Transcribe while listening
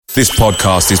This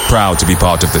podcast is proud to be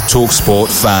part of the TalkSport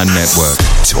Fan Network.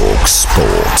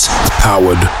 TalkSport.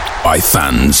 Powered by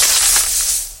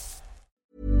fans.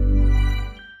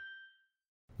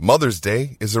 Mother's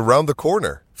Day is around the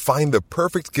corner. Find the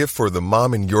perfect gift for the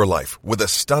mom in your life with a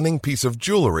stunning piece of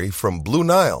jewelry from Blue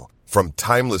Nile. From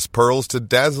timeless pearls to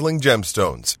dazzling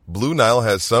gemstones, Blue Nile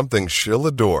has something she'll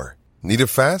adore. Need it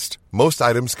fast? Most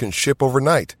items can ship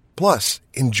overnight. Plus,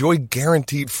 enjoy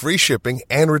guaranteed free shipping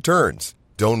and returns.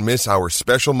 Don't miss our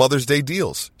special Mother's Day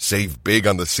deals. Save big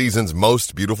on the season's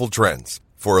most beautiful trends.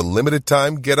 For a limited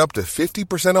time, get up to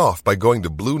 50% off by going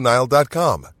to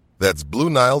BlueNile.com. That's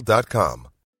BlueNile.com.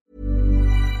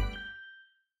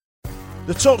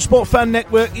 The TalkSport Fan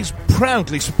Network is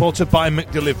proudly supported by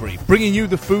McDelivery, bringing you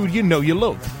the food you know you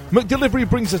love. McDelivery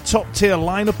brings a top-tier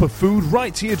lineup of food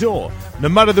right to your door. No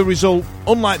matter the result,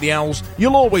 unlike the Owls,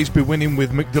 you'll always be winning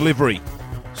with McDelivery.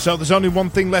 So there's only one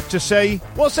thing left to say,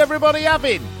 what's everybody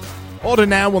having? Order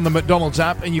now on the McDonald's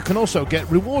app, and you can also get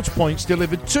rewards points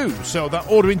delivered too, so that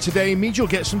ordering today means you'll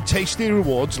get some tasty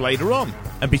rewards later on.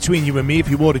 And between you and me, if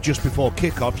you order just before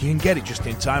kick-off, you can get it just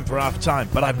in time for half-time,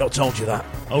 but I've not told you that.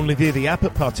 Only via the app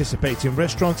at participating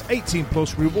restaurants, 18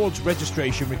 plus, rewards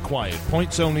registration required.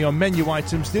 Points only on menu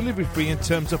items, delivery free and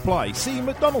terms apply. See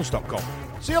mcdonalds.com.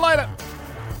 See you later.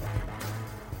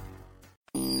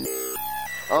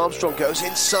 Armstrong goes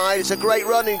inside, it's a great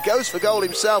run, he goes for goal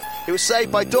himself. He was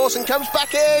saved by Dawson, comes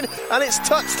back in, and it's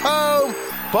touched home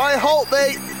by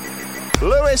Holtby.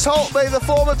 Lewis Holtby, the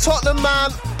former Tottenham man,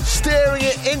 steering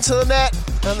it into the net,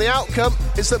 and the outcome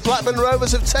is that Blackburn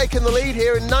Rovers have taken the lead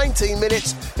here in 19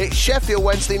 minutes. It's Sheffield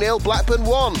Wednesday 0, Blackburn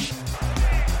 1.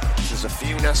 There's a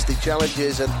few nasty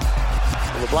challenges, and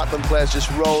the Blackburn players just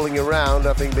rolling around,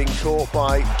 having been caught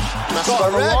by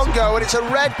Massimiliano Luongo, and it's a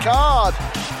red card.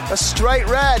 A straight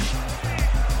red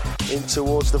in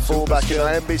towards the fullback, and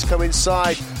Iambi's come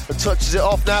inside and touches it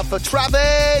off now for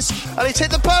Travis, and he's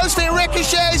hit the post, it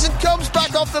ricochets and comes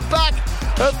back off the back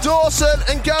of Dawson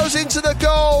and goes into the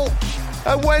goal,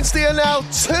 and Wednesday are now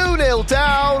 2-0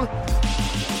 down.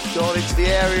 Gone into the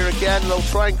area again, they'll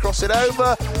try and cross it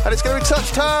over, and it's going to be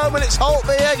touched home, and it's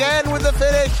Holtby again with the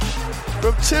finish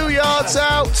from 2 yards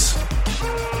out.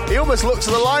 He almost looked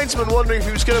to the linesman wondering if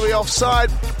he was going to be offside.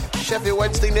 Sheffield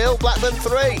Wednesday 0, Blackburn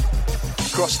 3.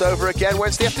 Crossed over again,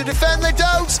 Wednesday have to defend, they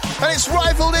don't, and it's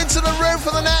rifled into the roof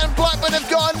of the net, and Blackburn have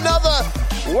got another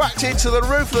whacked into the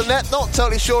roof of the net. Not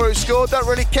totally sure who scored, don't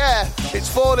really care. It's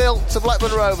 4-0 to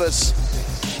Blackburn Rovers.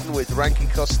 With Rankin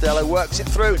Costello, works it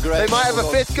through. They might have a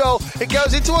fifth goal. It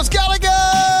goes in towards Gallagher!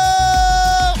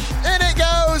 In it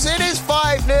goes, it is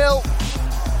 5-0.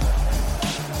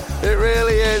 It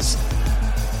really is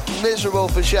miserable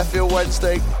for Sheffield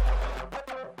Wednesday.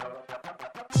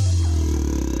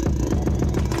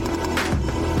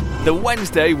 The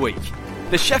Wednesday Week,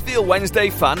 the Sheffield Wednesday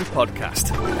Fan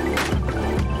Podcast.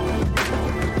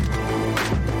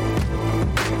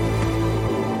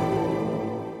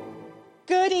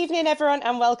 Good evening, everyone,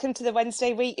 and welcome to the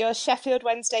Wednesday Week, your Sheffield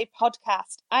Wednesday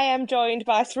podcast. I am joined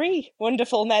by three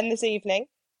wonderful men this evening.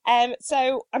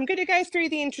 So I'm going to go through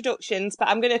the introductions, but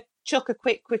I'm going to chuck a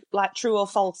quick like true or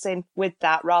false in with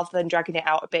that rather than dragging it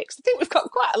out a bit, because I think we've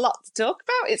got quite a lot to talk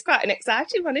about. It's quite an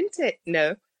exciting one, isn't it?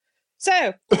 No.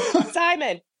 So,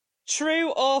 Simon,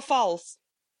 true or false?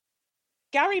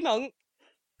 Gary Monk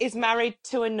is married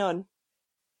to a nun.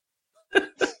 Can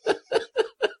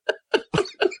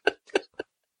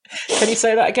you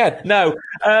say that again? No.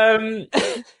 Yeah,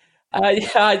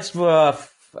 it's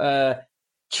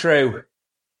true.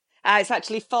 It's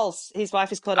actually false. His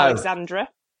wife is called Alexandra.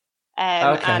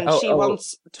 Okay. And she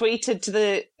once tweeted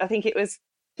to I think it was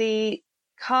the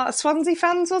Swansea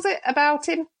fans, was it, about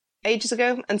him ages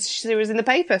ago? And she was in the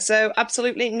paper, so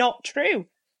absolutely not true.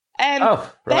 Right.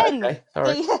 Then, okay.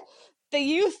 Sorry. the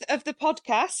youth of the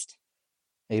podcast.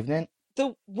 Evening.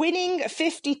 The winning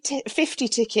 50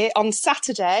 ticket on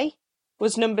Saturday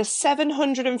was number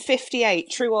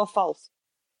 758. True or false?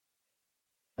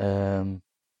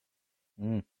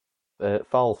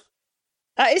 False.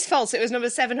 That is false. It was number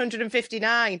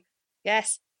 759.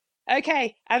 Yes.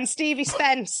 Okay. And Stevie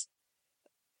Spence.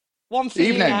 One for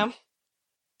you now.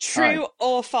 True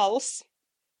or false?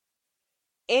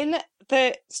 In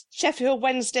the Sheffield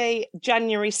Wednesday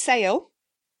January sale,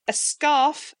 a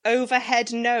scarf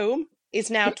overhead gnome is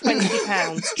now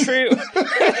 £20. True.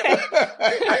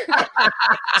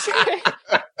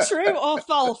 True or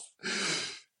false?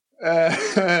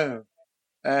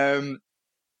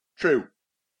 True.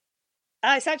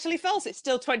 It's actually false. It's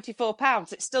still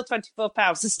 £24. It's still £24.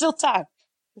 There's still time.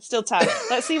 There's still time.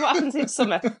 Let's see what happens in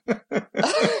summer.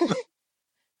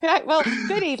 Right, well,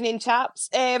 good evening, chaps.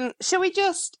 Shall we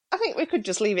I think we could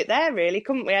just leave it there, really,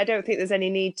 couldn't we? I don't think there's any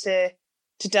need to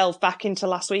delve back into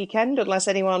last weekend unless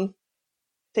anyone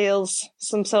feels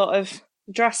some sort of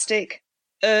drastic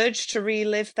urge to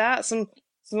relive that.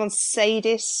 Someone's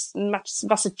sadist,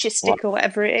 masochistic, or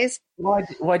whatever it is.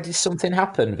 Why did something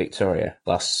happen, Victoria,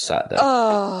 last Saturday?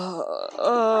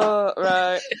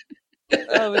 Right.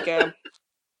 There we go.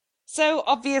 So,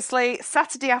 obviously,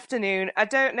 Saturday afternoon, I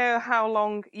don't know how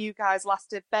long you guys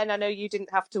lasted. Ben, I know you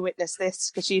didn't have to witness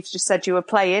this because you've just said you were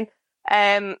playing.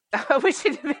 I wish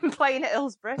you'd have been playing at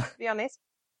Hillsborough, to be honest.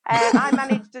 I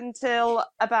managed until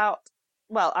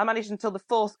the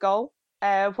fourth goal.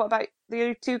 What about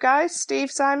the two guys,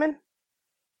 Steve, Simon?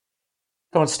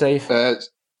 Come on, Steve.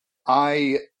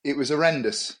 It was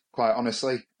horrendous, quite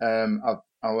honestly. I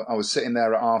was sitting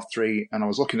there at 3:30 and I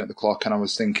was looking at the clock and I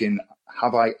was thinking,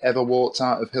 have I ever walked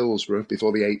out of Hillsborough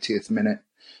before the 80th minute?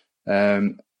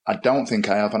 I don't think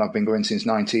I have, and I've been going since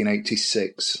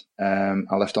 1986.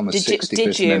 I left on the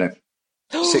 65th minute.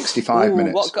 65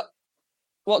 minutes.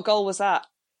 What goal was that?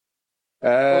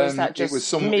 Or was that just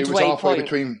it was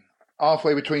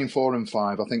halfway between 4 and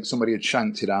 5. I think somebody had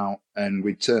shanked it out and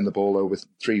we'd turned the ball over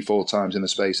 3-4 times in the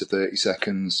space of 30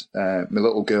 seconds. My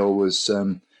little girl was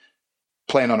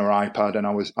playing on her iPad and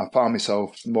I found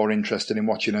myself more interested in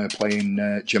watching her playing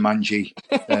Jumanji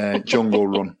Jungle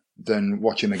Run than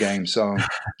watching the game. So,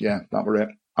 yeah, that were it.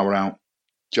 I were out.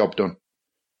 Job done.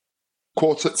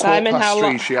 Simon, how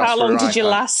long did you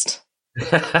last?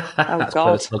 Oh, God.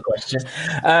 Personal question.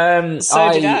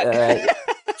 So did I.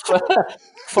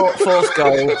 Fourth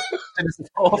goal. As soon as the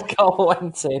fourth goal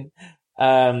went in,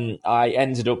 I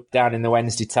ended up down in the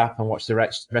Wednesday tap and watched the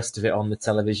rest of it on the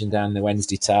television down in the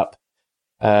Wednesday tap.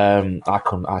 I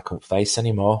couldn't face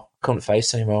anymore.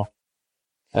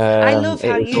 I love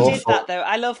how you did that, though.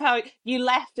 I love how you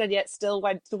left and yet still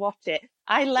went to watch it.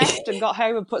 I left and got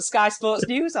home and put Sky Sports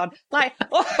News on. Like,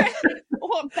 what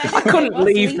I couldn't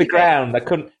leave the ground. I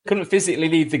couldn't physically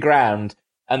leave the ground,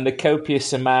 and the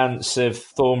copious amounts of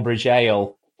Thornbridge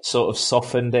ale sort of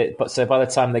softened it. But so by the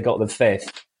time they got the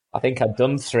fifth, I think I'd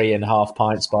done 3.5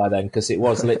 pints by then because it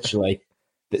was literally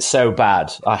so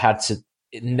bad. I had to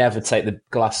never take the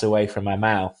glass away from my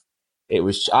mouth. It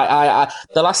was the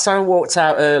last time I walked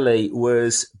out early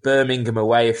was Birmingham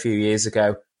away a few years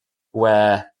ago,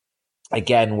 where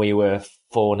again we were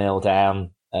 4-0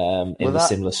 down in a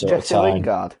similar sort of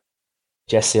time.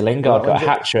 Jesse Lingard got a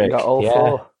hat trick. Got all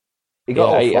four. He got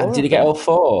all four. Did he get all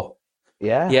four?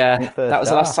 Yeah. That was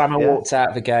the last time I walked out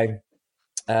of the game,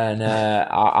 and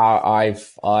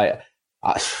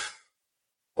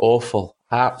awful,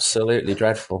 absolutely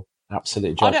dreadful.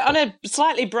 Absolutely dreadful. On a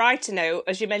slightly brighter note,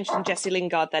 as you mentioned Jesse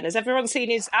Lingard then, has everyone seen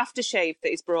his aftershave that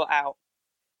he's brought out?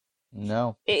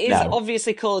 No. It is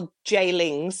obviously called J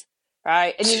Lings,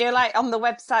 right? And you know, like on the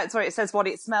website where it says what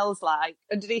it smells like,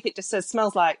 underneath it just says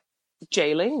smells like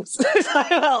J Lings. It's like,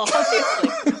 well,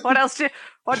 obviously,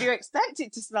 what do you expect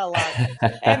it to smell like?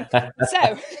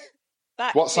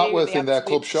 What's that worth in their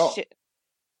club shop?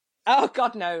 Oh,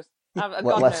 God knows.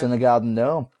 Less than a garden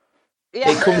gnome.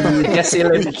 Yeah. It comes with Jesse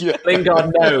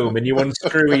Lingard gnome, and you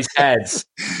unscrew his head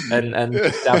and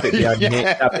stab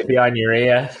it behind your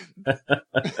ear.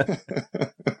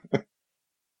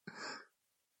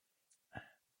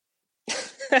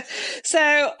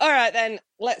 So, all right then,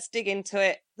 let's dig into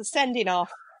it. The sending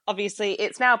off, obviously,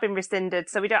 it's now been rescinded,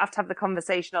 so we don't have to have the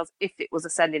conversation as if it was a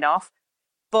sending off.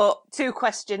 But 2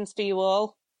 questions for you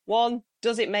all. 1,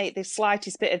 does it make the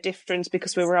slightest bit of difference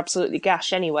because we were absolutely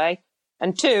gash anyway?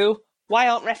 And 2, why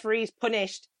aren't referees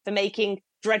punished for making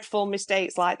dreadful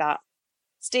mistakes like that?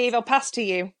 Steve, I'll pass to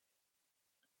you.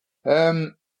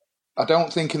 I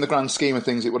don't think in the grand scheme of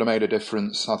things it would have made a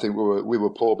difference. I think we were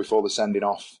poor before the sending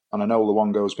off, and I know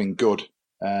Luongo's been good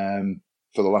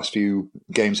for the last few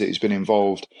games that he's been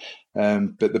involved.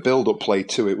 But the build-up play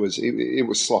to it was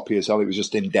sloppy as hell. It was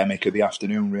just endemic of the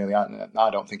afternoon, really. I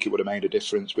don't think it would have made a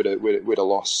difference. We'd have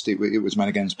lost. It was men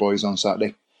against boys on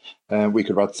Saturday. We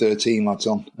could have had 13 lads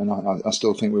on, and I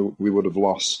still think we would have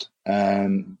lost.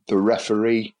 The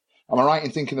referee, am I right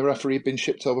in thinking the referee had been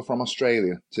shipped over from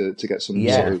Australia to get some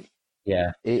sort of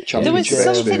there was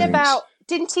something about,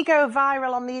 didn't he go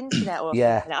viral on the internet or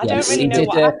something? I don't really know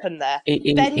what happened there.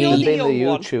 Ben, you're the young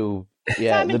one. YouTube.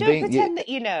 Yeah, Simon, don't pretend that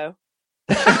you know.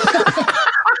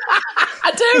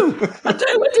 I do. I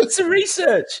did some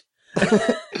research.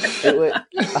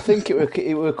 I think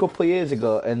it were a couple of years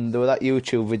ago, and there was that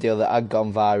YouTube video that had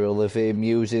gone viral of him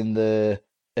using the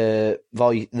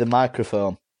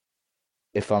microphone.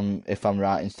 If I'm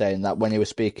right in saying that, when he was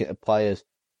speaking to players,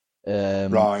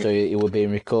 right. So he was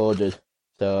being recorded.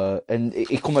 So, and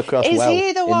he come across Is well. Is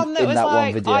he the one that was that like,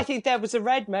 one video. I think there was a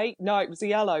red, mate? No, it was a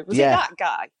yellow. Was it that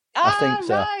guy? I think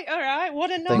so. Right, all right.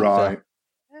 What a nod. Right.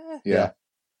 Yeah.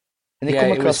 And he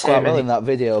come across quite well in that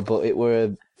video, but it were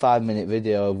a 5-minute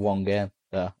video of one game.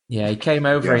 So. Yeah, he came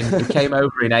over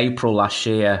in April last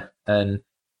year, and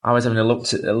I was having a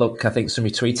look. I think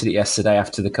somebody tweeted it yesterday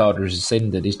after the card was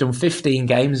rescinded. He's done 15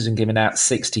 games and given out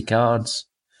 60 cards.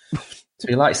 So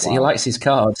he likes his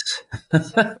cards.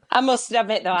 I must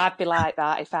admit, though, I'd be like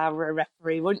that if I were a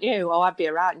referee, wouldn't you? Oh, I'd be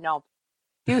a right knob.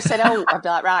 If you said, oh, I'd be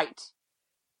like, right.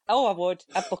 Oh, I would.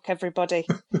 I'd book everybody.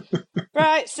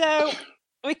 Right, so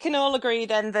we can all agree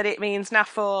then that it means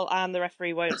Naffle and the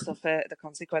referee won't suffer the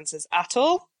consequences at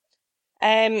all.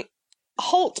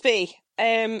 Holtby,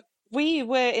 we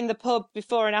were in the pub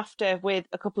before and after with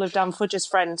a couple of Dan Fudge's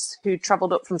friends who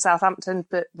travelled up from Southampton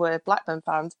but were Blackburn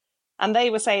fans. And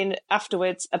they were saying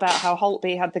afterwards about how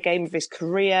Holtby had the game of his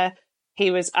career.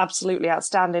 He was absolutely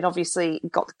outstanding. Obviously,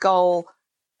 got the goal.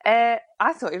 I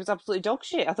thought he was absolutely dog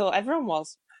shit. I thought everyone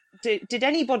was. Did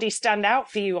anybody stand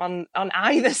out for you on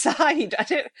either side?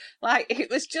 It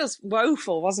was just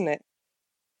woeful, wasn't it?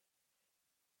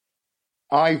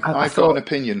 I've got an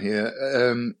opinion here.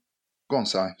 Go on,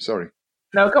 Si. Sorry.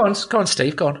 No, go on,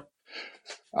 Steve. Go on.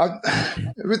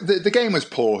 The game was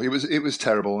poor. It was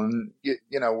terrible, and we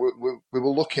were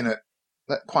looking at,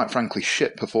 quite frankly,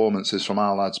 shit performances from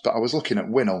our lads. But I was looking at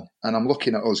Winnall, and I'm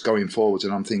looking at us going forwards,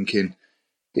 and I'm thinking,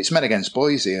 it's men against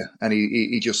boys here, and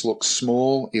he just looks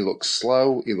small. He looks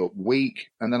slow. He looked weak.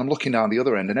 And then I'm looking down the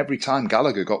other end, and every time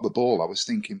Gallagher got the ball, I was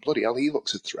thinking, bloody hell, he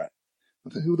looks a threat. I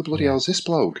thought, who the bloody hell is this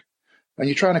bloke? And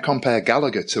you're trying to compare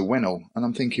Gallagher to Winnall, and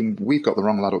I'm thinking, we've got the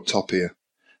wrong lad up top here.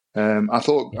 I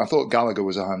thought Gallagher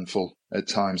was a handful at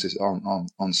times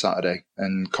on Saturday,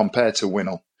 and compared to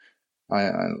Winnall,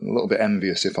 I'm a little bit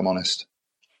envious, if I'm honest.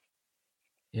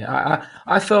 Yeah,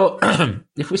 I thought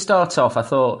if we start off, I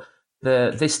thought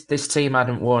this team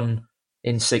hadn't won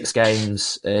in 6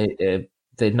 games. They'd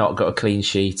not got a clean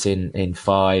sheet in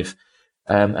 5,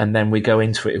 and then we go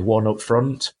into it with one up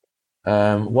front.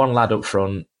 One lad up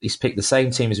front, he's picked the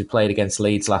same team as we played against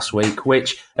Leeds last week,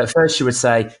 which at first you would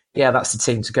say, yeah, that's the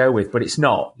team to go with, but it's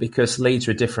not, because Leeds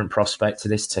are a different prospect to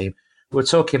this team. We were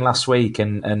talking last week,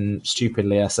 and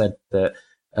stupidly I said that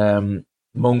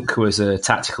Monk was a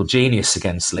tactical genius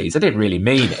against Leeds. I didn't really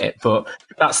mean it, but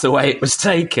that's the way it was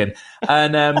taken.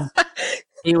 And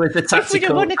he was a tactical... If we'd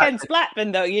have won against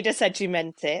Blackburn, though, you'd have said you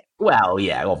meant it. Well,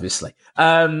 yeah, obviously.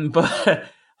 But...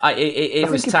 It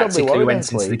was tactically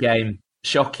went into the game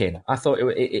shocking. I thought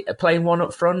playing one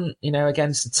up front,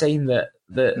 against a team that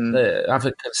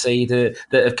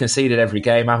have conceded every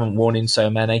game, haven't won in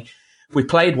so many. We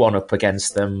played one up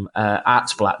against them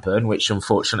at Blackburn, which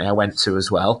unfortunately I went to as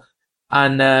well,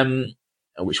 and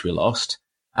which we lost.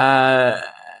 And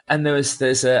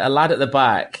there's a lad at the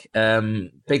back,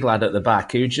 big lad at the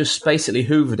back, who just basically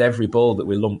hoovered every ball that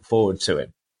we lumped forward to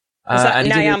him. Is that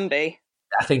Nyambi?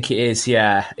 I think it is,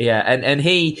 yeah. And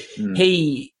he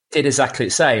did exactly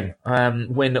the same.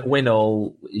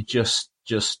 Winnall just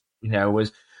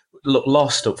was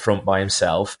lost up front by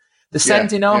himself. The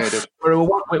sending off, we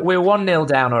were 1-0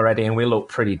 down already, and we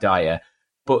looked pretty dire.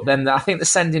 But then I think the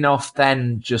sending off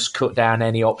then just cut down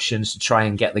any options to try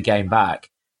and get the game back.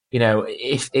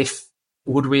 If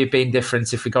would we have been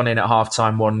different if we'd gone in at half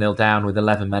time 1-0 down with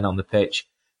 11 men on the pitch?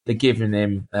 They'd given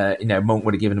him, Monk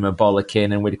would have given him a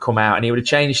bollocking, and would have come out and he would have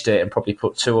changed it and probably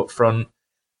put 2 up front.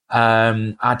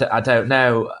 I don't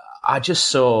know. I just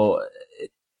saw,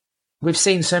 we've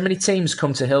seen so many teams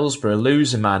come to Hillsborough,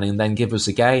 lose a man, and then give us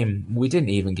a game. We didn't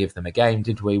even give them a game,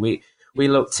 did we? We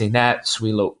looked inept.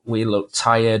 We looked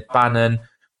tired. Bannon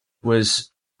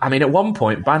was, at one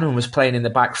point, Bannon was playing in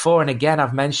the back 4, and again,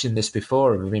 I've mentioned this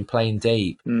before. We've been playing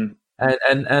deep.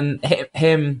 And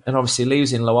him and obviously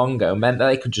losing Luongo meant that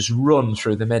they could just run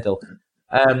through the middle.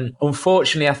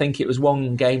 Unfortunately, I think it was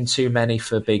one game too many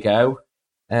for Big O.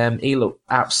 He looked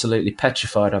absolutely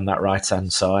petrified on that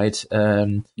right-hand side.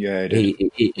 Yeah,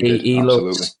 he did. He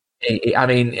looked...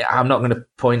 I'm not going to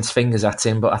point fingers at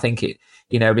him, but I think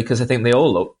because I think they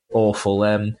all look awful.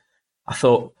 I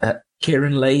thought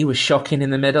Kieran Lee was shocking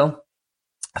in the middle.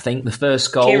 I think the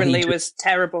first goal... Kieran Lee was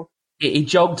terrible. He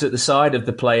jogged at the side of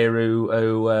the player who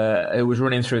was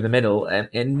running through the middle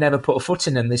and never put a foot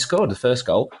in, and they scored the first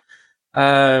goal.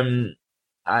 It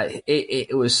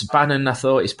was Bannon. I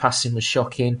thought his passing was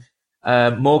shocking.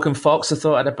 Morgan Fox, I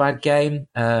thought, had a bad game.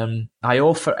 They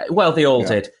all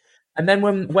did. And then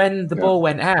when the ball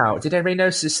went out, did everybody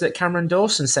notice that Cameron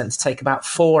Dawson sent to take about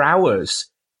 4 hours,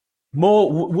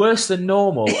 worse than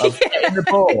normal, of getting the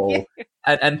ball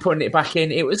and putting it back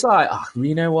in, it was like, oh,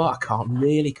 you know what, I can't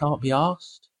be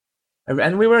arsed.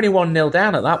 And we were only 1-0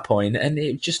 down at that point, and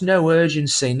it just no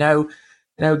urgency, no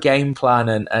game plan.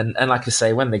 And like I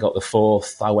say, when they got the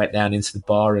fourth, I went down into the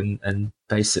bar and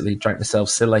basically drank myself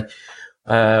silly,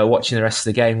 watching the rest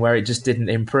of the game where it just didn't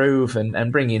improve.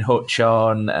 And bringing Hutch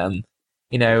on,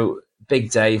 Big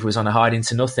Dave was on a hiding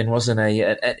to nothing, wasn't he?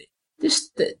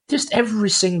 Just every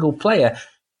single player.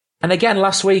 And again,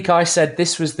 last week I said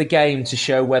this was the game to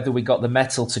show whether we got the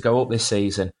mettle to go up this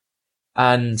season.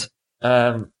 And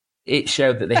it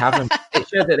showed that they haven't.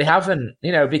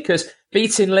 Because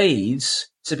beating Leeds,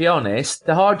 to be honest,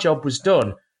 the hard job was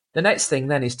done. The next thing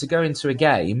then is to go into a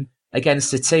game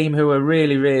against a team who are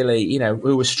really, really,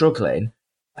 who were struggling.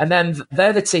 And then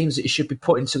they're the teams that you should be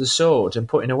putting to the sword and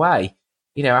putting away,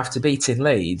 after beating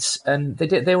Leeds. And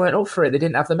they weren't up for it. They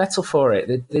didn't have the mettle for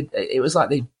it. It was like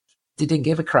they didn't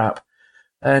give a crap.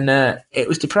 And it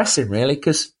was depressing, really,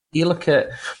 because you look at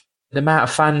the amount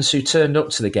of fans who turned up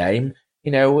to the game.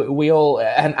 We all,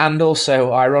 and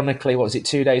also, ironically,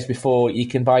 2 days before you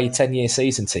can buy your 10-year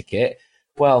season ticket?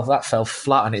 Well, that fell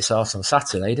flat on its arse on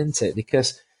Saturday, didn't it?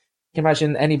 Because you can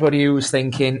imagine anybody who was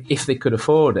thinking, if they could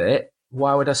afford it,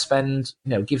 why would I spend,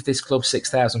 give this club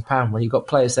 £6,000 when you've got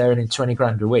players there earning 20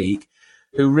 grand a week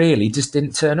who really just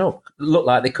didn't turn up, looked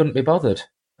like they couldn't be bothered.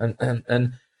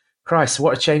 And Christ,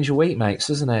 what a change a week makes,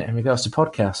 doesn't it, in regards to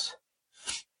podcasts?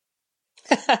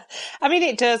 I mean,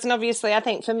 it does. And obviously, I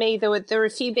think for me, there were a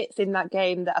few bits in that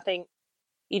game that I think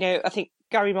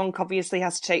Gary Monk obviously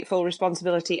has to take full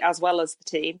responsibility as well as the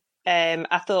team.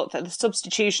 I thought that the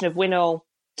substitution of Winnall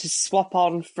to swap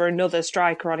on for another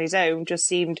striker on his own just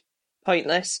seemed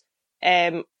pointless.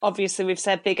 Obviously, we've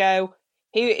said Big O.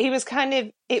 He was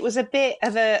it was a bit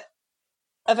of a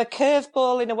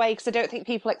curveball in a way, because I don't think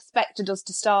people expected us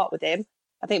to start with him.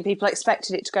 I think people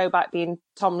expected it to go back being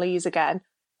Tom Lees again.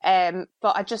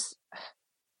 But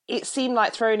it seemed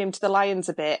like throwing him to the lions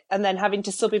a bit, and then having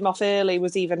to sub him off early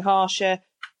was even harsher.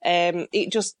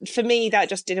 For me, that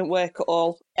just didn't work at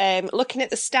all. Looking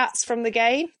at the stats from the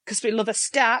game, because we love a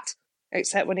stat,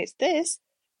 except when it's this,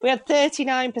 we had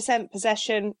 39%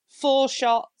 possession, 4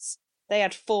 shots. They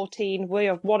had 14.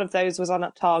 One of those was on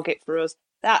a target for us.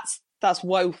 That's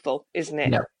woeful, isn't it?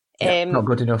 No, not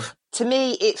good enough. To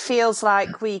me, it feels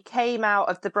like we came out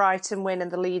of the Brighton win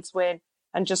and the Leeds win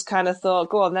and just kind of thought,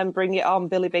 go on, then bring it on,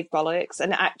 Billy Big Bollocks.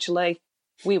 And actually,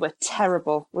 we were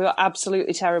terrible. We were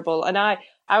absolutely terrible. And I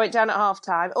went down at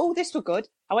half-time. Oh, this was good.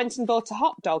 I went and bought a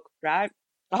hot dog, right?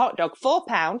 A hot dog,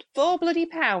 £4,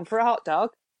 £4 for a hot dog.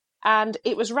 And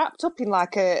it was wrapped up in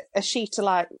like a sheet of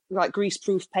like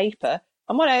greaseproof paper.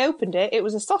 And when I opened it, it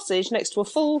was a sausage next to a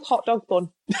full hot dog bun.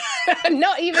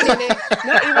 Not even in it,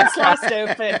 not even sliced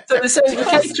open. So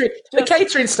the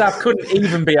catering staff couldn't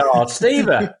even be arsed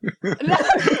either. No,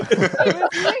 it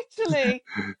was literally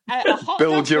a hot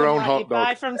Build dog your own you hot dog.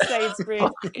 buy from Sainsbury's.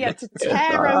 You had to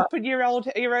tear open your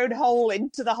own hole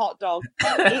into the hot dog.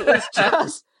 It was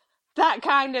just... That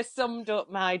kind of summed up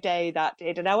my day, that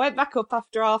did. And I went back up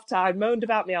after half-time, moaned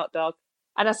about my hot dog.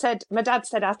 And my dad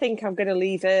said, I think I'm going to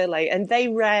leave early. And they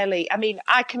rarely,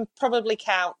 I can probably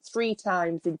count 3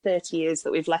 times in 30 years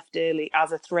that we've left early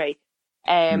as a 3.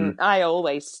 I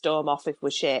always storm off if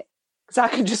we're shit, because I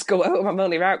can just go home. I'm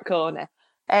only round corner.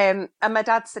 And my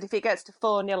dad said, if it gets to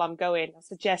 4-0, I'm going. I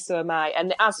said, yes, so am I.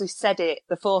 And as we said it,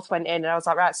 the 4th went in, and I was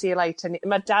like, right, see you later. And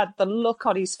my dad, the look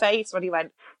on his face when he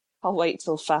went, I'll wait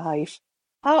till 5.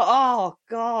 Oh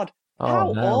God.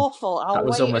 How awful. That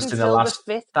was almost in the last.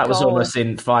 That was almost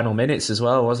in final minutes as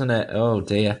well, wasn't it? Oh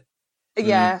dear.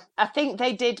 Yeah, I think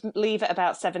they did leave at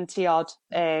about 70 odd.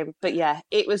 But yeah,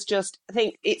 it was just, I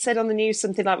think it said on the news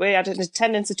something like we had an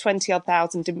attendance of 20 odd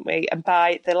thousand, didn't we? And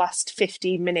by the last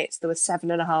 15 minutes, there were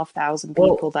 7,500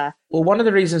 people there. Well, one of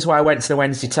the reasons why I went to the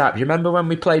Wednesday Tap, you remember when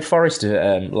we played Forest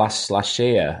last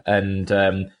year, and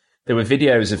there were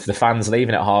videos of the fans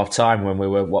leaving at half time when we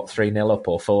were 3-0 up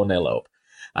or 4-0 up.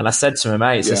 And I said to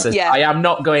my mates, I said, I am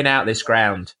not going out this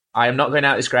ground. I am not going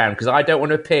out this ground because I don't want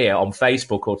to appear on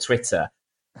Facebook or Twitter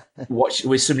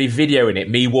with somebody videoing it,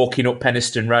 me walking up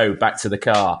Penistone Road back to the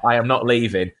car. I am not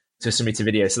leaving to somebody to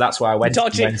video. So that's why I went to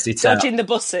Wednesday Tap. Dodging the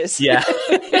buses. Yeah.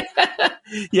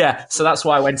 Yeah, so that's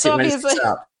why I went to Wednesday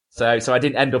Tap. So I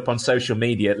didn't end up on social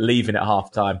media leaving at half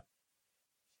time.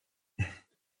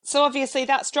 So obviously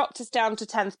that's dropped us down to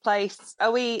 10th place.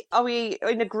 Are we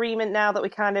in agreement now that we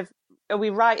kind of, are we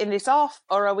writing this off,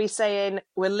 or are we saying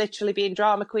we're literally being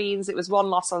drama queens? It was 1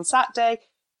 loss on Saturday.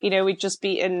 We'd just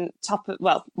beaten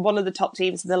one of the top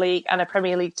teams in the league and a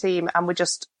Premier League team, and we're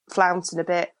just flouncing a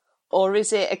bit. Or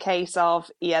is it a case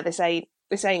of, this ain't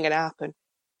going to happen?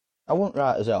 I wouldn't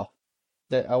write us off.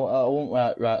 I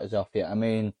won't write us off yet. I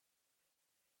mean,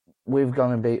 we've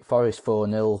gone and beat Forest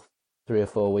 4-0 3 or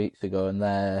 4 weeks ago, and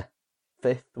they're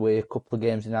 5th with a couple of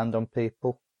games in hand on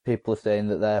people. People are saying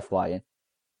that they're flying.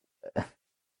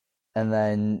 And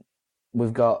then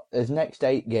we've got his next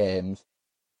 8 games.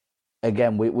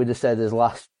 Again, we'd have said his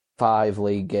last 5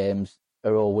 league games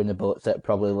are all winnable, except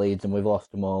probably Leeds, and we've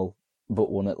lost them all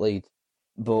but one at Leeds.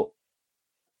 But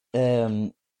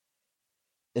his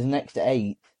next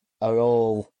 8 are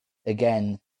all,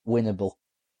 again, winnable.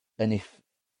 And if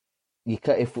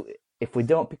we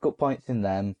don't pick up points in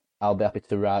them, I'll be happy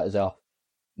to write us off.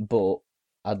 But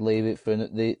I'd leave it for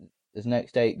his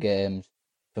next 8 games.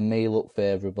 For me, look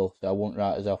favourable, so I won't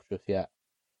write us off just yet.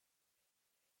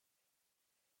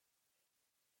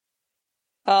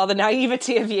 Oh, the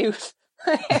naivety of youth.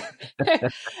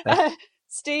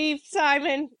 Steve,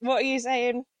 Simon, what are you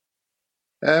saying?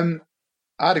 I'd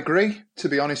agree. To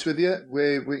be honest with you,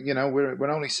 we're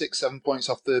only 6-7 points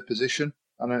off third position,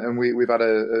 and we've had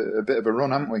a bit of a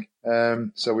run, haven't we?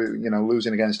 So we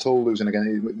losing against Hull,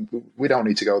 we don't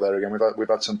need to go there again. We've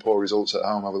had some poor results at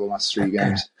home over the last 3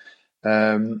 games.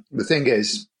 The thing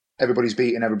is, everybody's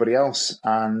beating everybody else,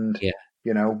 and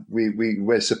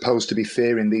we're supposed to be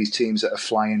fearing these teams that are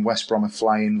flying. West Brom are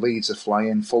flying, Leeds are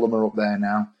flying, Fulham are up there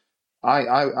now.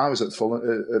 I was at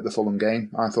the Fulham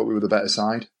game. I thought we were the better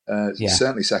side.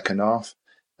 Certainly second half.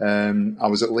 I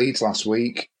was at Leeds last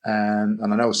week, and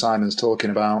I know Simon's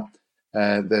talking about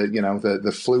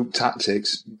the fluke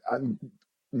tactics.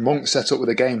 Monk set up with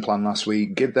a game plan last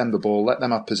week. Give them the ball, let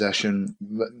them have possession.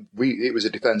 It was a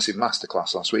defensive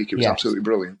masterclass last week. It was absolutely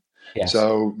brilliant. Yes.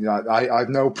 So I have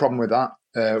no problem with that.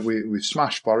 We've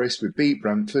smashed Forest. We beat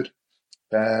Brentford.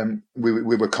 We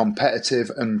were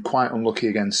competitive and quite unlucky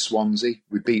against Swansea.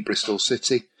 We beat Bristol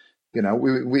City. We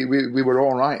were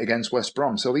all right against West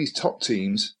Brom. So these top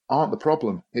teams aren't the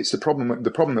problem. It's the problem.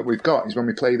 The problem that we've got is when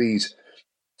we play these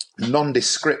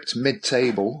nondescript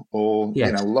mid-table or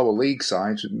lower league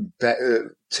sides,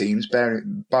 teams,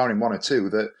 barring 1 or 2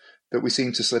 that we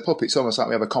seem to slip up. It's almost like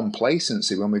we have a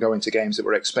complacency when we go into games that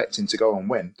we're expecting to go and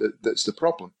win. That's the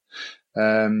problem.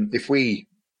 If we,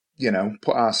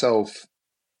 put ourselves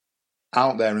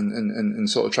out there and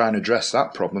sort of try and address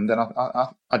that problem, then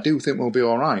I do think we'll be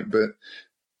all right. But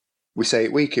we say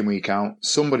it week in, week out,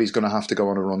 somebody's going to have to go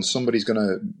on a run. Somebody's going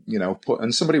to,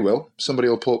 and somebody will. Somebody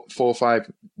will put 4 or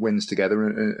 5 wins together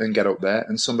and get up there,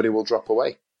 and somebody will drop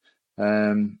away.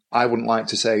 I wouldn't like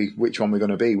to say which one we're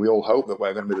going to be. We all hope that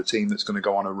we're going to be the team that's going to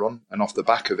go on a run, and off the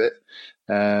back of it,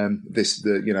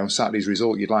 Saturday's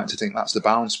result, you'd like to think that's the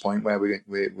bounce point where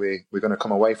we're going to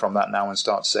come away from that now and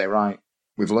start to say, right,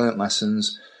 we've learnt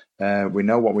lessons. We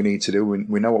know what we need to do.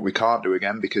 We know what we can't do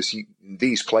again, because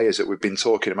these players that we've been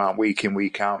talking about week in,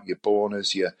 week out, your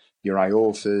Borners, your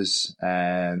Iorfas,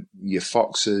 your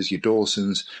Foxes, your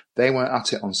Dawsons, they weren't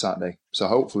at it on Saturday. So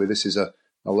hopefully this is a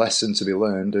lesson to be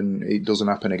learned, and it doesn't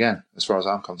happen again, as far as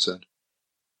I'm concerned.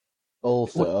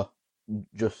 Also,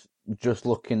 just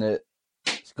looking at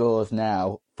scores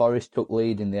now, Forest took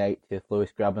lead in the 80th.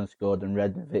 Lewis Grabban scored, and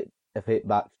Reading have hit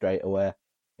back straight away.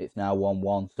 It's now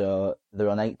 1-1, so they're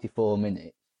on 84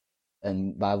 minutes.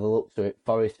 And by the looks of it,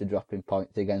 Forest are dropping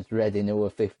points against Reading, who are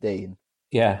 15.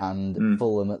 Yeah. And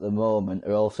Fulham at the moment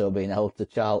are also being held to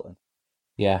Charlton.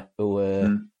 Yeah. Who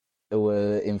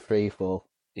were in free fall.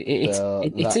 It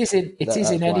is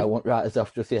in any. I won't write us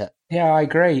off just yet. Yeah, I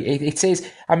agree. It is.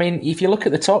 I mean, if you look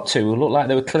at the top 2, who look like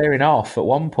they were clearing off at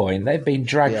one point, they've been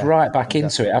dragged right back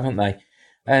into it, haven't they?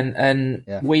 And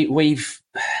we've.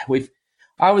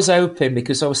 I was hoping,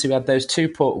 because obviously we had those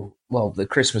 2 the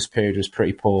Christmas period was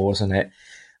pretty poor, wasn't it?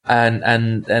 And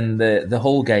the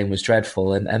Hull game was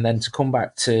dreadful, and then to come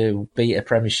back to beat a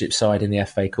Premiership side in the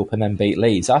FA Cup and then beat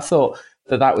Leeds, I thought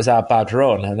that was our bad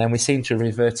run, and then we seemed to have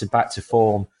reverted back to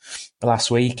form last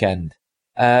weekend.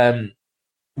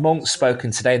 Monk's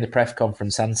spoken today in the press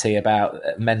conference, Santi, about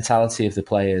mentality of the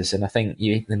players, and I think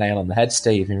you hit the nail on the head,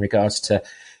 Steve, in regards to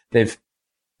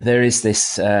there is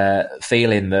this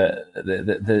feeling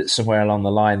that somewhere along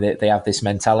the line they have this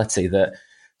mentality that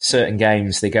certain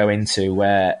games they go into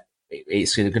where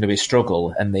it's going to be a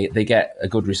struggle and they get a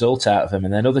good result out of them,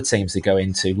 and then other teams they go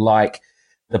into, like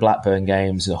the Blackburn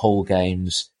games, the Hull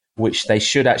games, which they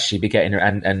should actually be getting,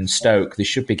 and Stoke, they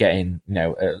should be getting,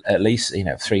 at least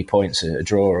 3 points, a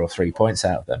draw or 3 points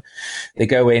out of them. They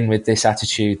go in with this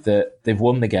attitude that they've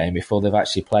won the game before they've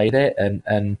actually played it,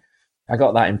 and I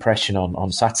got that impression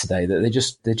on Saturday that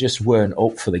they just weren't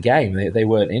up for the game. They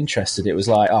weren't interested. It was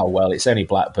like, oh well, it's only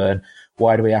Blackburn.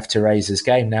 Why do we have to raise this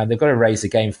game? Now they've got to raise the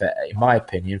game in my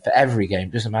opinion, for every game.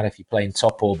 It doesn't matter if you're playing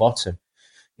top or bottom.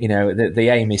 the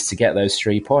aim is to get those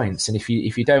 3 points. And if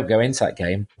you don't go into that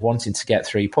game wanting to get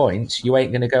 3 points, you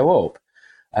ain't going to go up.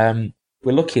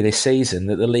 We're lucky this season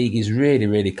that the league is really,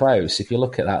 really close. If you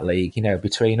look at that league,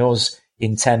 between us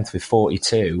in 10th with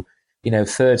 42,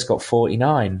 third's got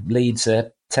 49. Leeds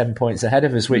are 10 points ahead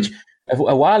of us, which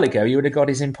a while ago you would have got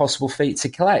his impossible feat to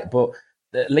collect. But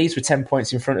Leeds were 10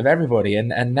 points in front of everybody,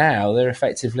 and now they're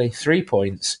effectively 3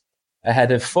 points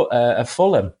ahead of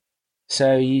Fulham.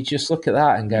 So you just look at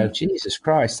that and go, Jesus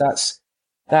Christ,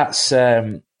 that's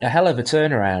a hell of a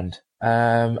turnaround.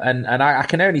 And I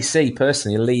can only see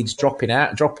personally Leeds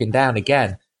dropping down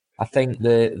again. I think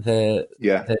the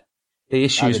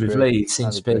issues with Leeds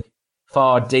seems to be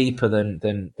far deeper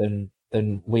than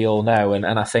we all know, and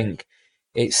I think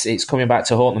it's coming back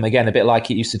to haunt them again, a bit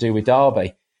like it used to do with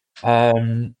Derby.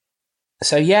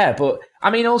 So yeah, but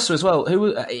I mean also as well,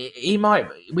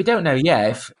 we don't know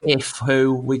yet if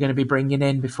who we're going to be bringing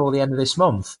in before the end of this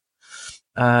month.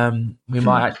 We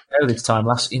might actually know this time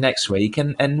next week,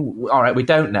 and all right, we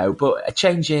don't know, but a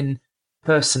change in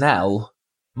personnel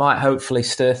might hopefully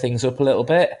stir things up a little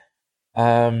bit.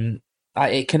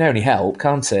 It can only help,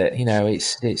 can't it?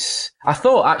 It's. I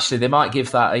thought actually they might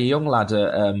give that a young lad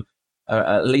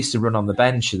at least a run on the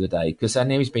bench of the day, because I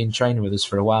know he's been training with us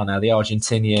for a while now, the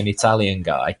Argentinian Italian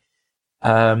guy.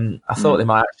 I thought they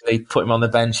might actually put him on the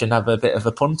bench and have a bit of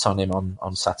a punt on him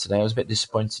on Saturday. I was a bit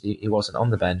disappointed he wasn't on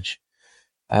the bench.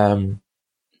 We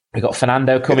got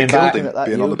Fernando coming back.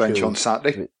 Being on the bench on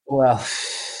Saturday. Well,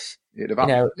 he'd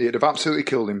have absolutely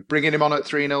killed him. Bringing him on at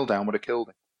 3-0 down would have killed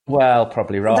him. Well,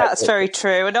 probably right. That's very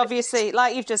true. And obviously,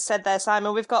 like you've just said there,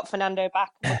 Simon, we've got Fernando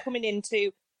back. We're coming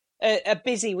into a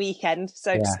busy weekend,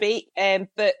 so to speak.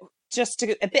 But just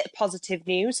a bit of positive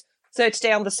news. So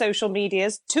today on the social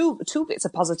medias, two bits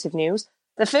of positive news.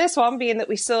 The first one being that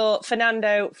we saw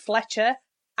Fernando, Fletcher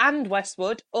and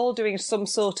Westwood all doing some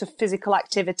sort of physical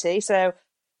activity. So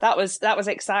that was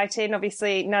exciting.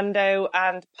 Obviously, Nando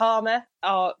and Palmer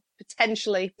are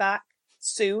potentially back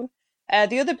soon.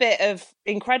 The other bit of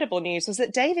incredible news was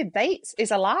that David Bates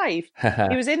is alive.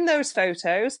 He was in those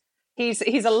photos.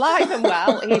 He's alive and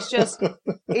well.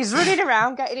 He's running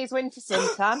around getting his winter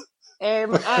suntan.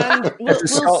 And we'll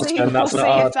see if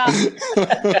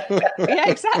that. Yeah,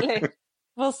 exactly.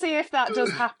 We'll see if that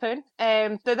does happen.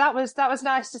 So that was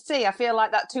nice to see. I feel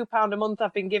like that £2 a month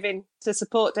I've been giving to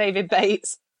support David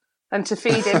Bates and to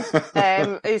feed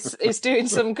him is doing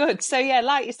some good. So yeah,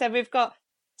 like you said, we've got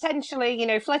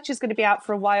potentially, Fletcher's going to be out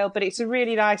for a while, but it's a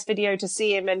really nice video to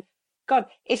see him. And God,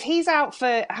 if he's out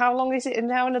for how long is it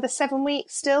now? Another 7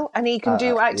 weeks still, and he can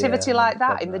do activity like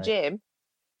that in the gym.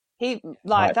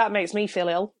 That makes me feel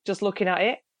ill just looking at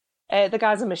it. The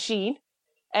guy's a machine.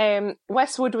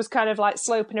 Westwood was kind of like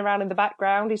sloping around in the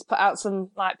background. He's put out some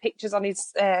pictures on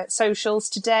his socials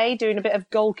today, doing a bit of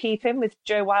goalkeeping with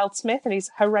Joe Wildsmith and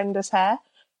his horrendous hair.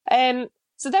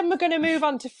 So then we're going to move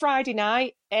on to Friday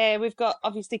night. We've got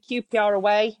obviously QPR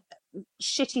away.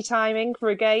 Shitty timing for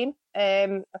a game.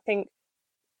 I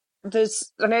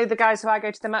know the guys who I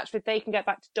go to the match with, they can get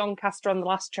back to Doncaster on the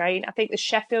last train. I think the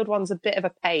Sheffield one's a bit of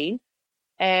a pain.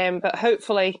 But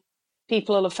hopefully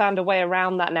people will have found a way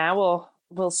around that now, or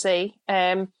we'll see.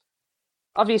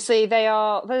 Obviously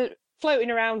they're floating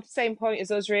around the same point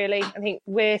as us, really. I think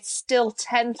we're still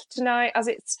 10th tonight as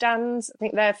it stands. I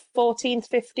think they're 14th,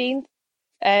 15th.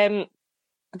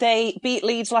 They beat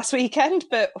Leeds last weekend,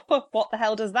 but what the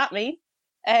hell does that mean?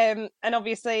 And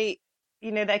obviously,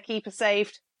 their keeper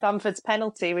saved Bamford's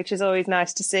penalty, which is always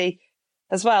nice to see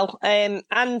as well.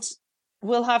 And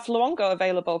we'll have Luongo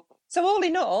available. So all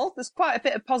in all, there's quite a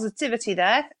bit of positivity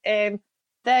there.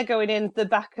 They're going off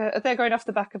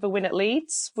the back of a win at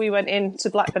Leeds. We went into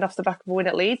Blackburn off the back of a win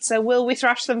at Leeds. So will we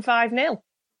thrash them 5-0?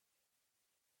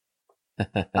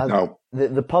 No.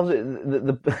 The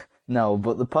positive, no,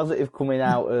 but the positive coming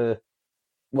out,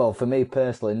 for me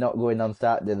personally, not going on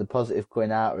Saturday, the positive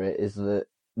coming out of it is that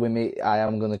I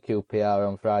am going to QPR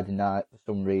on Friday night for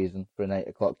some reason for an 8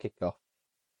 o'clock kickoff.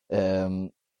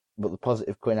 But the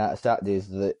positive coming out of Saturday is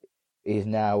that he's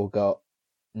now got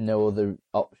no other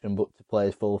option but to play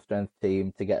his full strength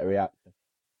team to get a reaction.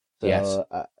 So yes.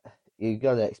 You've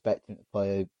got to expect him to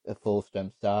play a full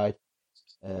strength side.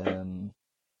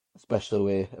 Especially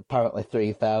with apparently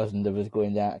 3,000 of us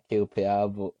going down to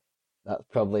QPR, but that's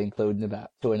probably including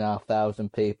about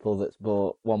 2,500 people that's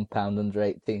bought £1 under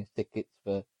 18 tickets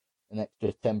for an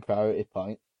extra 10 priority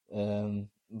points.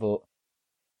 But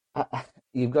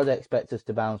you've got to expect us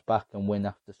to bounce back and win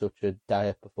after such a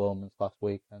dire performance last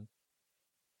weekend.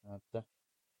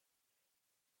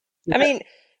 I mean,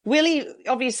 Willie,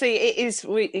 obviously it is,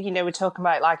 we're talking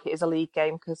about it like it is a league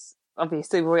game because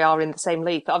obviously we are in the same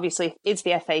league, but obviously it's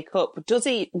the FA Cup.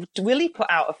 Will he put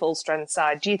out a full strength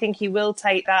side? Do you think he will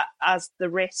take that as the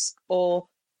risk, or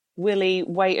will he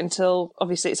wait until,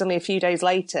 obviously it's only a few days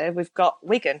later, we've got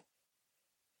Wigan?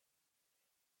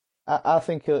 I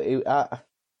think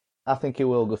he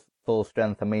will go full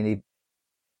strength. I mean, he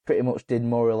pretty much did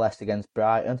more or less against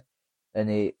Brighton, and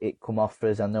it come off for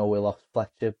us. I know we lost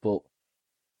Fletcher, but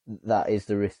that is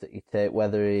the risk that you take.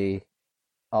 Whether he,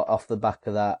 off the back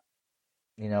of that,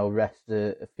 rest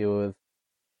a few of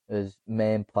his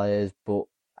main players, but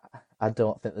I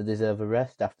don't think they deserve a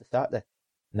rest after Saturday.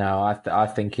 No, I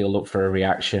think he'll look for a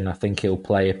reaction. I think he'll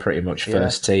play a pretty much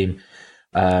first team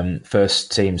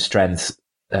strength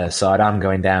side. I'm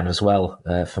going down as well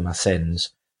for my sins.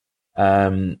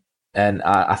 And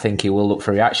I think he will look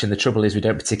for reaction. The trouble is we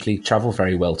don't particularly travel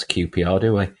very well to QPR,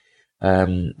 do we?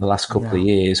 The last couple of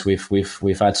years,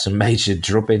 we've had some major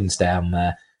drubbings down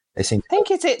there. They seem.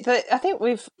 I think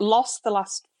we've lost the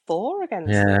last 4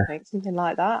 against them, I think, something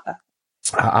like that.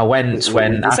 I went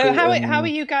when. So how are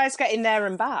you guys getting there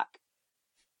and back?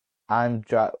 I'm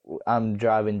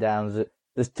driving down.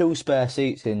 There's 2 spare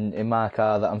seats in my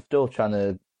car that I'm still trying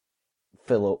to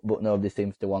fill up, but nobody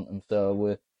seems to want them.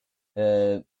 So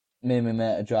me and my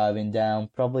mate are driving down,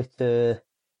 probably to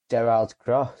Gerrard's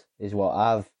Cross is what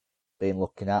I've been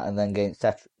looking at, and then getting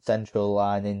Central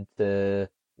Line into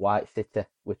White City,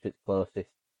 which is the closest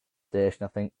station, I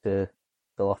think, to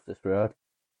Loftus Road.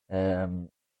 I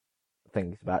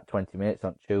think it's about 20 minutes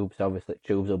on tubes. Obviously,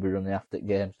 tubes will be running after the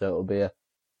game, so it'll be a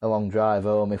long drive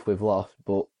home if we've lost.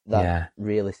 But that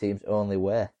really seems the only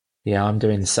way. Yeah, I'm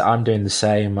doing the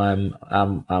same.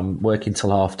 I'm working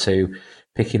till 2:30,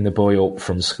 picking the boy up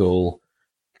from school,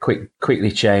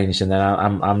 quickly changed, and then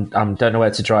I'm don't know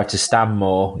where to drive to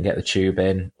Stanmore and get the tube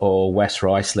in, or West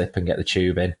Ruislip and get the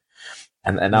tube in.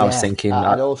 And I was thinking,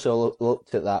 I'd also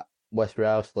looked at that West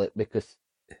Ruislip because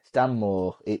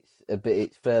Stanmore, it's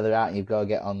further out, and you've got to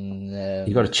get on.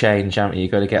 You've got to change, haven't you?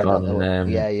 You've got to get on.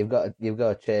 You've got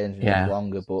to change. And it's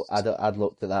longer, but I'd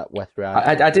looked at that West Round.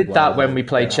 I did that when we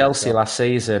played Chelsea last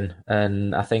season,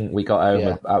 and I think we got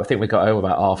home. I think we got home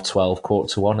about 12:30,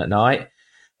 1:45 at night.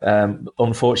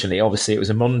 Unfortunately, obviously, it was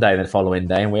a Monday the following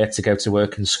day, and we had to go to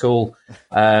work and school.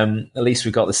 At least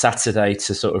we got the Saturday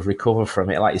to sort of recover from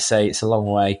it. Like you say, it's a long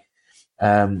way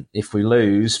if we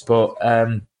lose, but.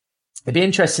 It'd be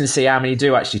interesting to see how many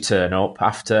do actually turn up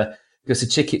after, because the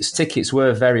tickets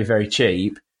were very, very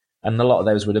cheap, and a lot of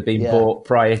those would have been bought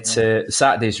prior to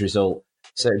Saturday's result.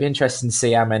 So it'd be interesting to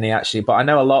see how many actually. But I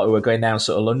know a lot who are going down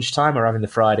sort of lunchtime or having the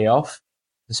Friday off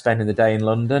and spending the day in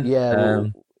London.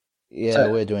 So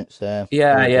we're doing it. So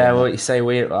well, you say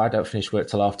I don't finish work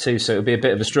till 2:30, so it'll be a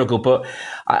bit of a struggle. But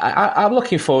I'm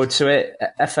looking forward to it.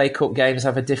 FA Cup games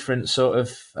have a different sort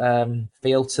of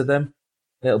feel to them.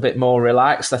 A little bit more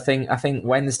relaxed. I think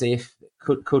Wednesday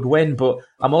could win, but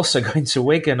I'm also going to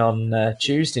Wigan on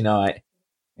Tuesday night,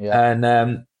 and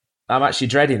I'm actually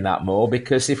dreading that more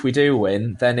because if we do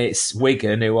win, then it's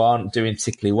Wigan who aren't doing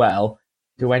particularly well.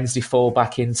 Do Wednesday fall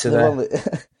back into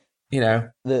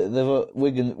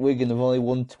Wigan have only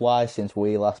won twice since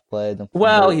we last played them.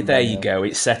 Well, there you go.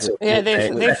 It's set up. Yeah,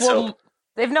 they've won.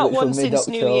 They've not won since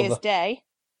New Year's Day.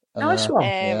 Nice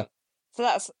one. So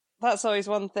that's always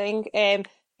one thing.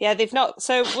 They've not.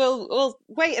 So we'll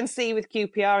wait and see with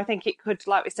QPR. I think it could,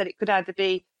 like we said, it could either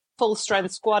be full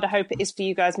strength squad. I hope it is for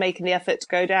you guys making the effort to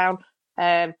go down.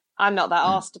 I'm not that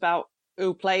arsed about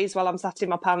who plays while I'm sat in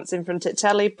my pants in front of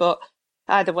telly, but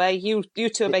either way, you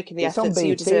two are making the effort, so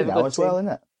you deserve a good as well,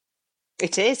 isn't it?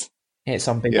 It is. It's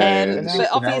on big. But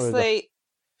obviously,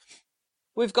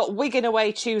 we've got Wigan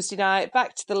away Tuesday night.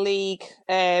 Back to the league.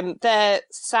 They're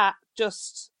sat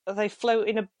just. Are they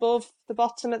floating above the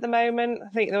bottom at the moment?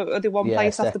 I think they're one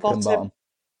place off the bottom. Bottom.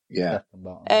 Yeah.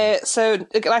 So,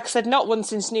 like I said, not one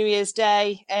since New Year's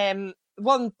Day.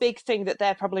 One big thing that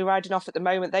they're probably riding off at the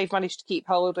moment, they've managed to keep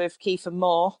hold of Kiefer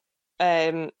Moore.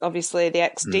 Obviously, the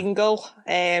ex-Dingle.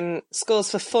 Scores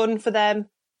for fun for them.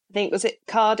 I think, was it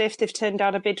Cardiff they've turned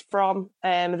down a bid from?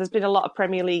 There's been a lot of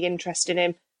Premier League interest in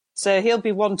him. So he'll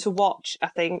be one to watch, I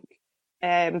think.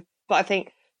 But I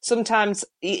think sometimes,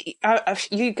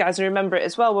 you guys remember it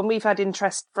as well, when we've had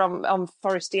interest from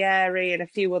Forestieri and a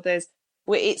few others,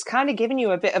 it's kind of given you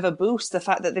a bit of a boost, the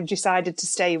fact that they've decided to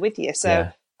stay with you.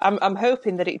 So I'm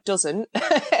hoping that it doesn't.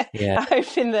 I'm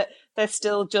hoping that they're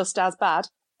still just as bad.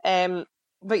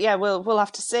 But yeah, we'll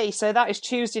have to see. So that is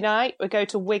Tuesday night. We go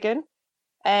to Wigan.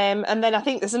 And then I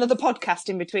think there's another podcast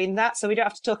in between that, so we don't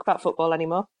have to talk about football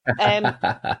anymore.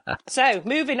 So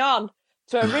moving on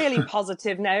to a really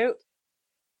positive note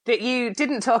that you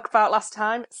didn't talk about last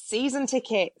time, season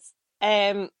tickets.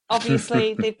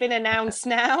 Obviously, they've been announced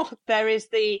now. There is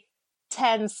the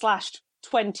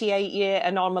 10/28-year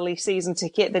anomaly season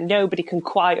ticket that nobody can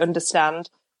quite understand.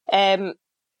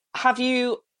 Have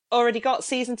you already got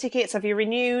season tickets? Have you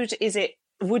renewed?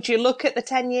 Would you look at the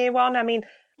 10-year one? I mean,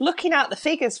 looking at the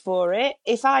figures for it,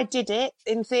 if I did it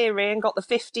in theory and got the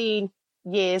 15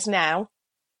 years now,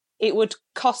 it would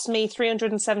cost me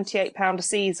 £378 a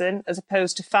season as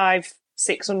opposed to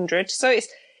 £500-600. So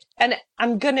and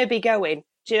I'm going to be going.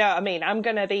 Do you know what I mean? I'm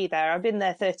going to be there. I've been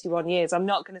there 31 years. I'm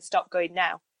not going to stop going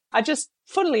now. I just,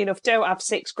 funnily enough, don't have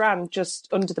 £6,000 just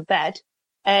under the bed.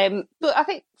 But I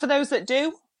think for those that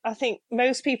do, I think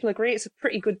most people agree it's a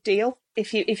pretty good deal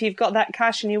if you've got that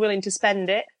cash and you're willing to spend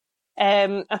it.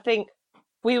 I think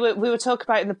we were talking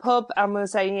about it in the pub and we were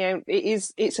saying,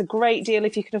 it's a great deal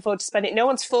if you can afford to spend it. No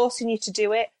one's forcing you to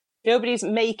do it. Nobody's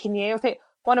making you. I think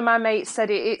one of my mates said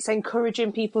it's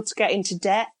encouraging people to get into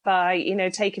debt by,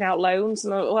 taking out loans.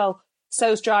 And well,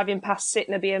 so's driving past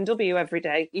sitting a BMW every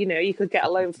day. You could get a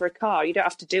loan for a car. You don't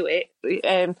have to do it.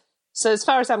 So as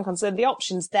far as I'm concerned, the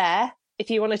option's there.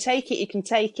 If you want to take it, you can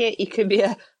take it. You can be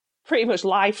a pretty much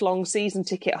lifelong season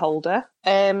ticket holder.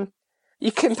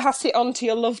 You can pass it on to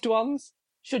your loved ones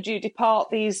should you depart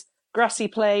these grassy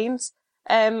plains.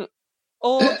 Or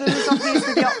there's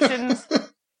obviously the options.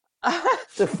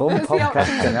 It's a fun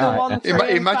podcast tonight.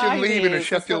 Imagine leaving a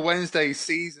Sheffield Wednesday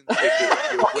season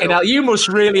ticket. You must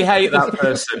really hate that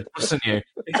person, mustn't you?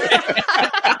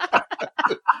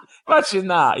 Imagine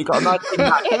that. You got a nice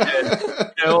match,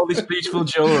 all this beautiful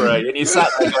jewellery, and you sat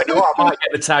there going, I might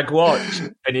get the tag watch.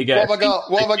 And you get, What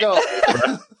have I got?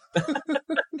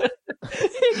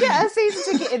 You get a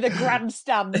season ticket in the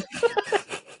grandstand.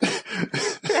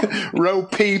 Row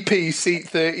PP, seat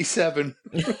 37.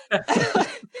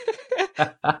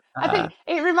 I think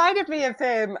it reminded me of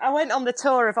I went on the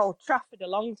tour of Old Trafford a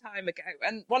long time ago,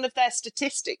 and one of their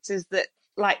statistics is that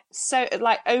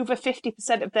over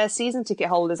 50% of their season ticket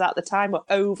holders at the time were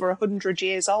over 100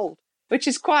 years old, which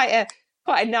is quite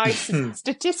a nice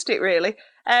statistic, really.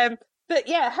 But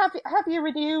yeah, have you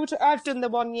renewed? I've done the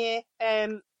 1 year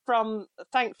from,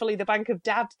 thankfully, the Bank of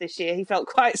Dad this year. He felt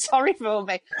quite sorry for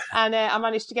me, and I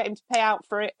managed to get him to pay out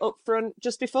for it up front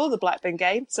just before the Blackburn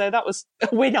game. So that was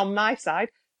a win on my side.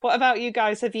 What about you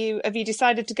guys? Have you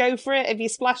decided to go for it? Have you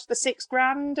splashed the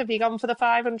 £6,000? Have you gone for the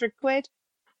 £500?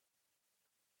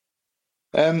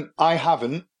 I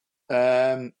haven't.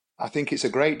 I think it's a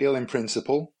great deal in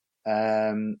principle,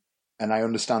 and I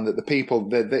understand that the people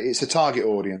it's a target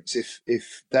audience.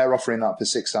 If they're offering that for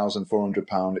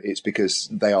 £6,400, it's because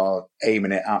they are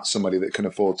aiming it at somebody that can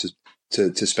afford to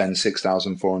spend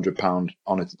 £6,400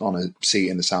 on a seat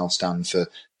in the South Stand for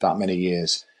that many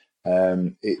years.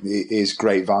 It is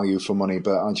great value for money,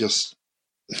 but I just.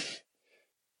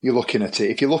 You're looking at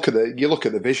it. If you look at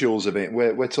the visuals of it,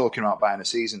 we're talking about buying a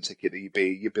season ticket that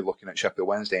you'd be looking at Sheffield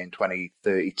Wednesday in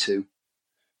 2032.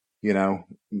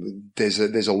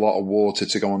 There's a lot of water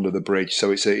to go under the bridge, so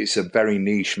it's a very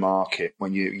niche market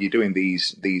when you're doing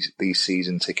these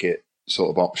season ticket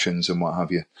sort of options and what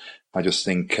have you. I just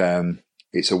think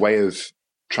it's a way of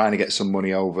trying to get some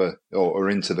money over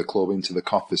or into the club, into the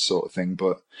coffers, sort of thing.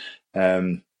 But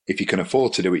if you can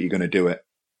afford to do it, you're going to do it.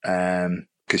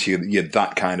 Because you're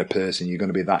that kind of person, you're going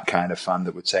to be that kind of fan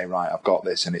that would say, right, I've got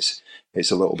this, and it's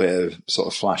a little bit of sort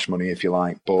of flash money, if you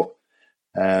like. But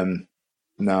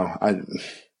no, I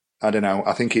don't know.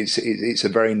 I think it's a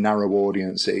very narrow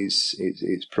audience.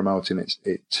 It's promoting it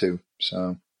too.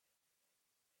 So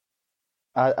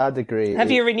I'd agree.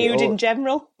 Have you renewed in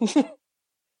general?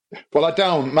 Well, I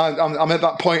don't. I'm at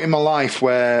that point in my life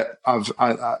where I've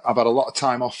had a lot of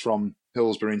time off from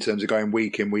Hillsborough in terms of going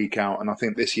week in, week out, and I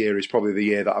think this year is probably the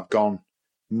year that I've gone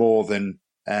more than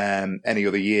any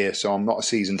other year. So I'm not a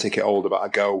season ticket holder, but I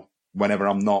go whenever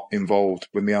I'm not involved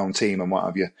with my own team and what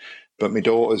have you. But my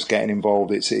daughter's getting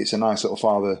involved. It's a nice little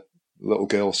father, little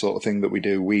girl sort of thing that we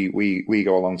do. We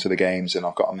go along to the games, and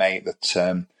I've got a mate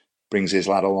that brings his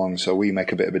lad along, so we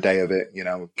make a bit of a day of it,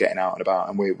 getting out and about.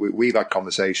 And we've had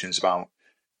conversations about,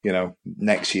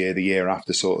 next year, the year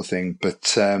after sort of thing.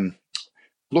 But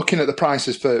looking at the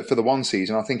prices for the one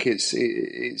season, I think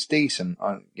it's decent.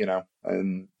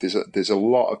 And there's a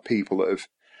lot of people that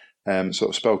have sort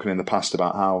of spoken in the past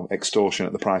about how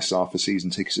extortionate the prices are for season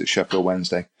tickets at Sheffield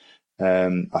Wednesday.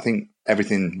 I think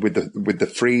everything with the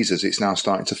freezers, it's now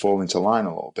starting to fall into line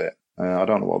a little bit. I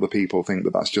don't know what other people think,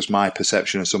 but that's just my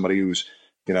perception as somebody who's,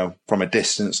 from a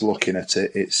distance looking at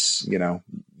it. It's,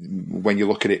 when you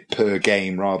look at it per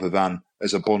game rather than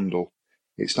as a bundle,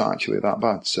 it's not actually that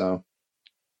bad. So.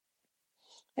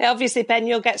 Yeah, obviously, Ben,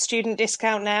 you'll get student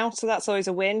discount now, so that's always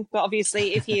a win. But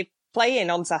obviously, if you playing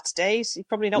on Saturdays. You're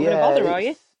probably not going to bother, are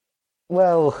you?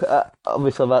 Well,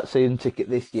 obviously I've had season ticket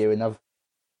this year, and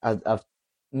I've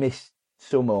missed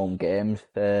some home games.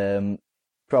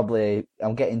 Probably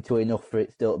I'm getting to enough for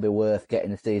it still to be worth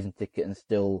getting a season ticket and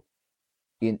still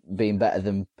being better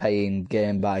than paying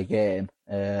game by game.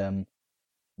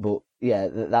 But yeah,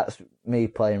 that's me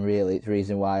playing really. It's the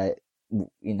reason why,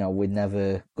 we'd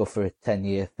never go for a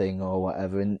 10-year thing or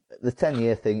whatever. And the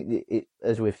 10-year thing, it,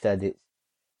 as we've said, it's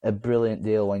a brilliant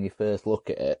deal when you first look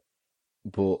at it.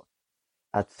 But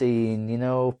I'd seen,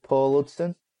 Paul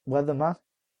Hudson, weatherman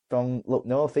from Look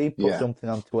North, he put something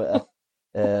on Twitter.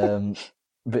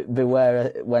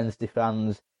 Beware Wednesday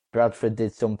fans, Bradford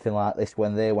did something like this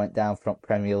when they went down from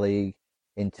Premier League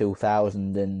in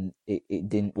 2000, and it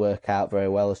didn't work out very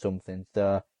well or something.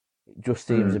 So it just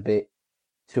seems a bit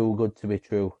too good to be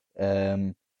true.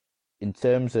 In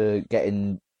terms of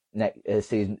getting next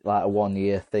season like a 1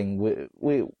 year thing,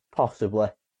 we possibly,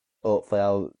 hopefully,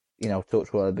 I'll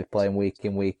touch wood, I'll be playing week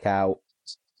in week out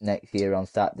next year on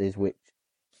Saturdays, which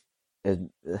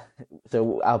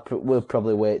so we'll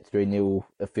probably wait to renew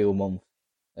a few months.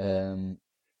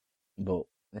 But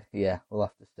yeah, we'll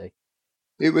have to see.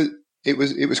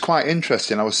 It was quite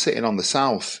interesting. I was sitting on the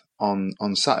South on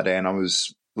Saturday, and I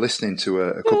was listening to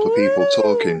a couple of people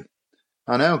talking.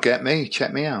 I know,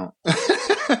 check me out.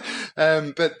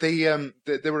 But there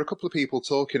were a couple of people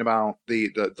talking about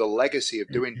the legacy of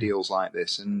doing deals like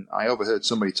this, and I overheard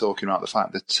somebody talking about the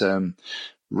fact that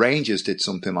Rangers did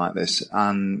something like this,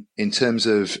 and in terms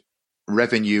of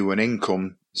revenue and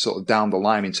income, sort of down the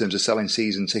line, in terms of selling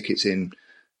season tickets in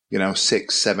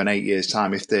 6, 7, 8 years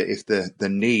time, if the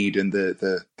need and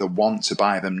the want to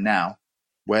buy them now,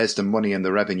 where's the money and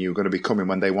the revenue going to be coming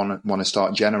when they want to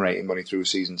start generating money through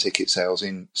season ticket sales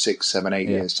in 6, 7, 8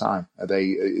 years time?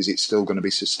 Is it still going to be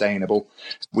sustainable?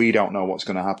 We don't know what's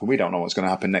going to happen. We don't know what's going to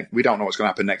happen we don't know what's going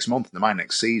to happen next month,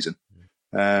 next season.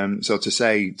 So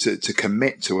to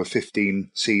commit to a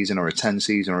 15 season or a 10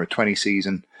 season or a 20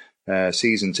 season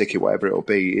season ticket, whatever it'll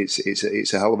be,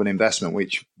 it's a hell of an investment.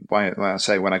 Which, like I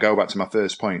say, when I go back to my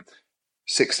first point,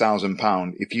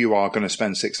 £6,000. If you are going to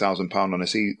spend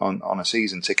 £6,000 on a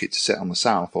season ticket to sit on the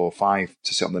South, or 5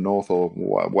 to sit on the North, or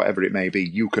whatever it may be,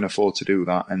 you can afford to do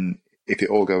that. And if it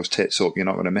all goes tits up, you're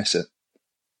not going to miss it.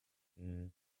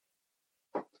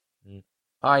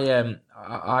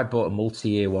 I bought a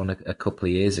multi-year one a couple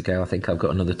of years ago. I think I've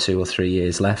got another 2 or 3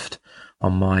 years left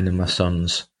on mine and my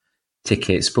son's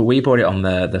tickets. But we bought it on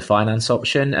the finance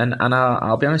option, and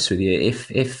I'll be honest with you,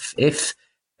 if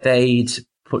they'd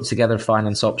put together a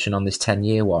finance option on this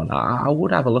 10-year one, I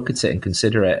would have a look at it and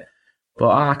consider it. But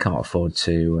I can't afford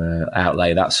to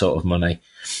outlay that sort of money,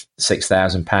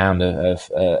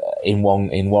 £6,000 in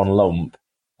one lump.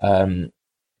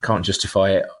 Can't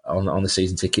justify it on the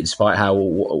season ticket, despite how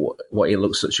what it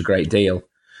looks such a great deal,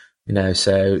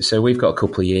 So we've got a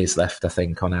couple of years left, I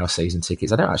think, on our season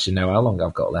tickets. I don't actually know how long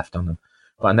I've got left on them,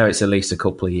 but I know it's at least a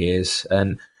couple of years,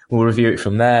 and we'll review it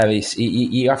from there.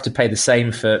 You have to pay the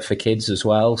same for kids as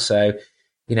well. So,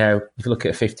 if you look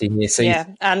at a 15-year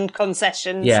season, and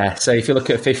concessions. Yeah, so if you look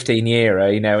at a 15-year,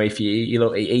 if you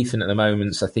look at Ethan at the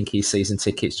moment, I think his season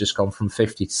ticket's just gone from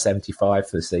 50 to 75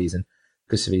 for the season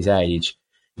because of his age.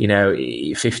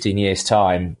 15 years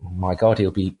time, my God,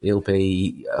 he'll be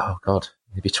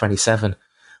 27,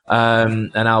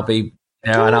 and I'll be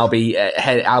in my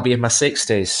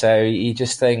 60s. So you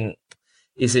just think,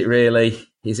 is it really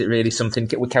something?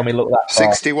 Can we look that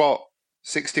far? 60 what?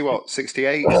 60 what?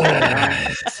 68?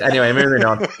 Anyway, moving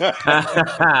on.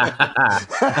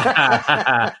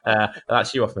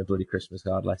 That's you off my bloody Christmas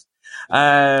card list.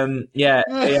 Yeah.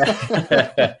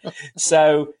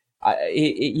 So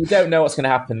you don't know what's going to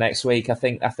happen next week. I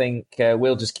think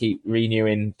we'll just keep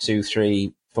renewing 2,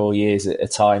 3, 4 years at a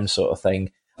time, sort of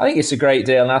thing. I think it's a great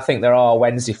deal, and I think there are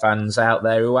Wednesday fans out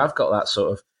there who have got that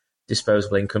sort of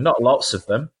disposable income. Not lots of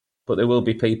them, but there will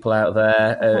be people out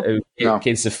there who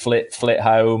kids have flit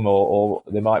home, or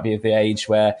they might be of the age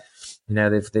where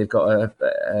they've got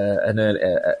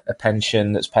a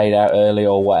pension that's paid out early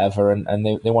or whatever, and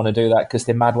they want to do that because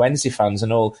they're mad Wednesday fans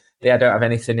and all. They don't have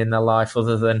anything in their life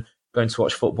other than going to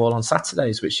watch football on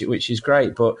Saturdays, which is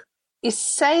great. But you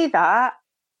say that,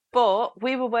 but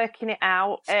we were working it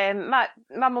out. My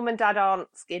mum and dad aren't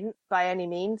skint by any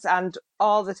means, and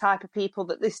are the type of people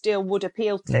that this deal would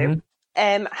appeal to.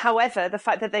 Mm-hmm. However, the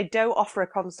fact that they don't offer a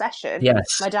concession,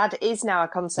 my dad is now a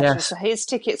concession, so his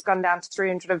ticket's gone down to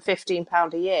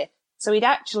 £315 a year. So he'd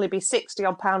actually be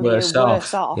 £60-odd a year worse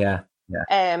off. Yeah.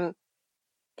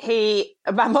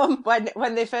 My mum,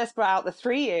 when they first brought out the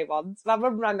 3-year ones, my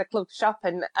mum ran the club shop,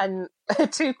 and her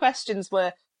 2 questions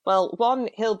were, well, one,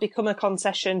 he'll become a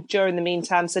concession during the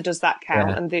meantime, so does that count?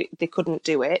 Yeah. And they couldn't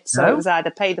do it. So No? it was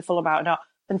either pay the full amount or not.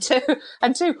 And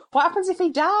two, what happens if he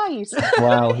dies?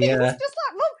 Wow, It yeah. was just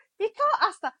like, Mum, you can't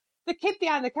ask that. The kid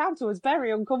behind the counter was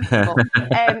very uncomfortable.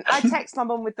 I texted my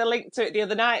mum with the link to it the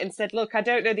other night and said, look, I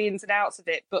don't know the ins and outs of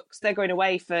it, but 'cause they're going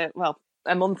away for, well,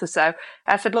 a month or so.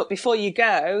 I said, look, before you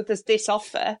go, there's this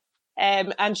offer.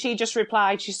 And she just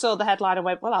replied, she saw the headline and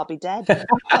went, well, I'll be dead.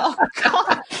 Oh,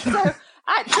 God. So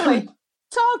actually,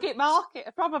 target market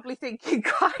are probably thinking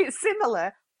quite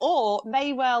similar, or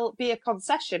may well be a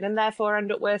concession and therefore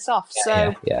end up worse off.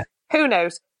 Who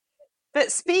knows? But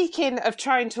speaking of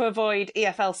trying to avoid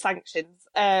EFL sanctions,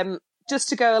 just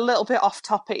to go a little bit off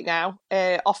topic now,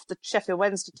 off the Sheffield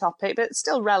Wednesday topic, but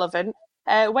still relevant,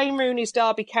 Wayne Rooney's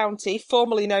Derby County,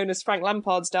 formerly known as Frank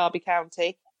Lampard's Derby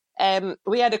County,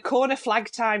 we had a corner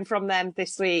flag time from them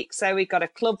this week. So we got a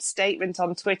club statement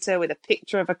on Twitter with a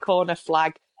picture of a corner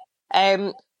flag.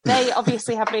 They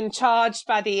obviously have been charged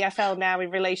by the EFL now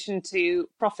in relation to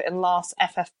profit and loss,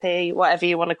 FFP, whatever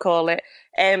you want to call it.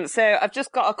 So I've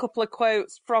just got a couple of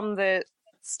quotes from the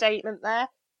statement there.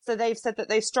 So they've said that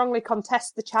they strongly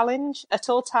contest the challenge. At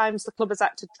all times, the club has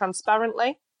acted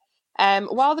transparently.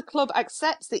 While the club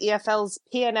accepts the EFL's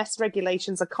PNS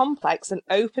regulations are complex and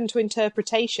open to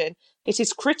interpretation, it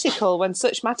is critical when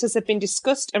such matters have been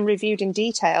discussed and reviewed in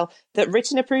detail that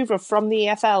written approval from the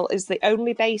EFL is the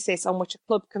only basis on which a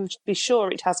club can be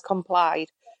sure it has complied.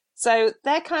 So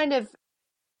they're kind of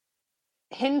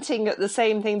hinting at the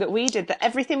same thing that we did, that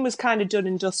everything was kind of done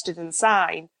and dusted and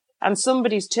signed, and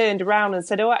somebody's turned around and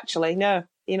said, oh, actually, no,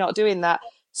 you're not doing that.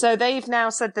 So they've now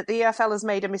said that the EFL has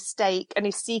made a mistake and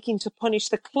is seeking to punish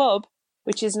the club,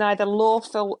 which is neither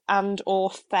lawful and or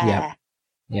fair.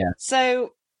 Yeah.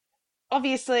 So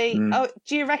obviously,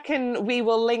 do you reckon we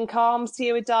will link arms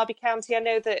here with Derby County? I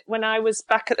know that when I was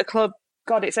back at the club,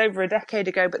 God, it's over a decade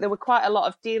ago, but there were quite a lot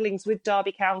of dealings with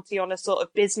Derby County on a sort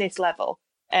of business level,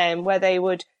 where they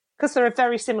would, because they're a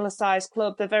very similar sized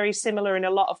club, they're very similar in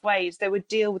a lot of ways. They would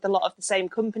deal with a lot of the same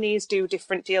companies, do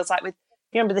different deals, like with,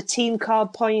 you remember the team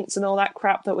card points and all that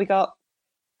crap that we got?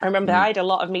 I remember I had a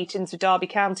lot of meetings with Derby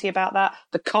County about that.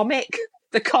 The comic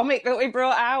that we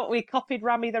brought out, we copied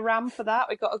Rammy the Ram for that.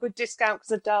 We got a good discount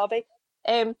because of Derby.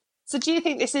 So do you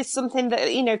think this is something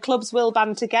that, you know, clubs will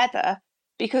band together?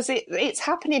 Because it's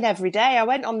happening every day. I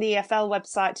went on the EFL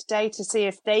website today to see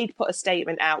if they'd put a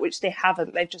statement out, which they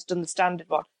haven't. They've just done the standard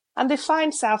one. And they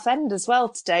fined Southend as well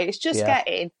today. It's just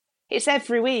it's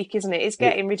every week, isn't it? It's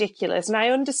getting ridiculous. And I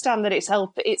understand that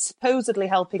it's supposedly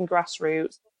helping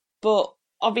grassroots. But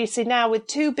obviously now with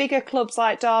two bigger clubs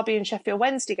like Derby and Sheffield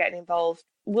Wednesday getting involved,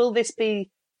 will this be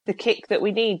the kick that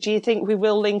we need? Do you think we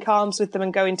will link arms with them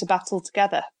and go into battle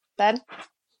together? Ben?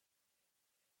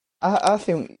 I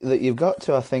think that you've got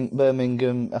to. I think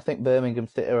Birmingham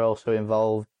City are also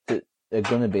involved, are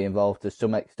going to be involved to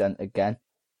some extent again.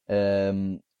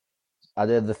 I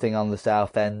did the thing on the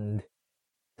Southend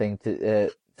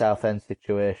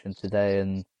situation today,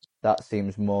 and that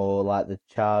seems more like the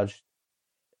charge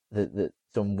that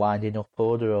some winding up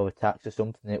order over tax or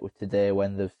something it was today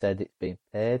when they've said it's been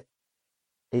paid.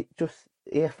 It just,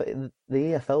 the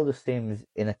EFL just seems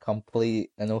in a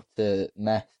complete and utter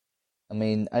mess. I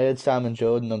mean, I heard Simon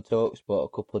Jordan on TalkSport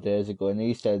a couple of days ago, and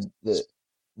he said that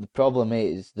the problem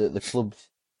is that the clubs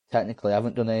technically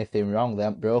haven't done anything wrong. They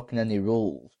haven't broken any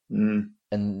rules. And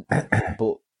now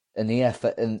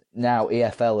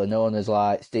EFL are known as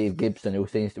like Steve Gibson, who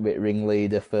seems to be a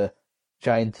ringleader for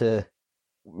trying to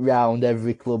round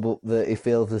every club up that he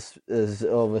feels has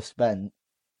overspent.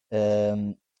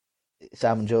 Simon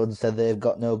Jordan said they've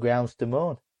got no grounds to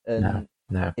moan. And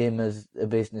him as a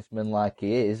businessman like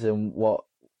he is, and what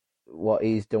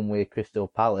he's done with Crystal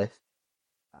Palace,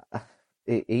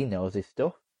 he knows his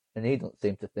stuff, and he don't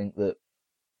seem to think that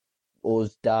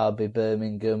us, Derby,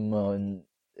 Birmingham,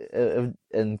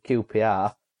 and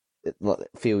QPR a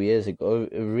few years ago,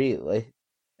 really,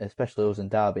 especially us and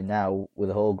Derby now with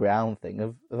the whole ground thing,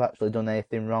 have actually done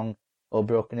anything wrong or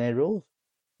broken any rules.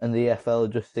 And the EFL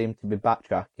just seem to be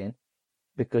backtracking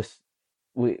because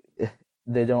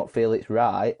they don't feel it's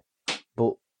right,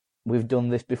 but we've done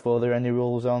this before there are any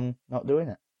rules on not doing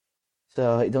it.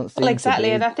 So it don't seem to be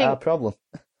and I think, our problem.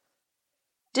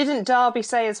 Didn't Derby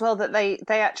say as well that they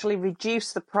actually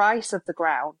reduced the price of the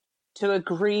ground to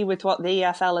agree with what the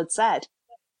EFL had said?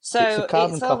 So it's a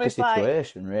carbon copy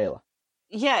situation, really.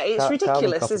 Yeah, it's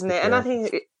ridiculous, isn't it? And I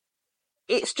think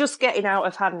it's just getting out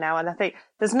of hand now. And I think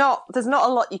there's not a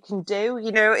lot you can do.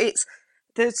 You know,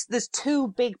 there's two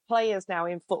big players now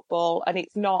in football, and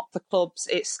it's not the clubs.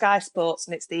 It's Sky Sports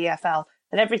and it's the EFL,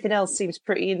 and everything else seems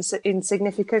pretty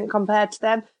insignificant compared to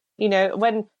them. You know,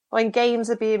 when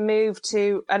games are being moved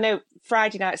to, I know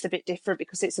Friday night's a bit different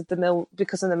because of the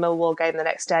Millwall game the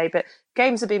next day, but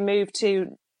games are being moved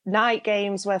to night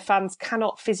games where fans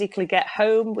cannot physically get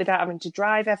home without having to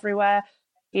drive everywhere.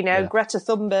 You know, Greta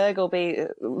Thunberg will be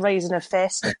raising her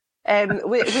fist. We're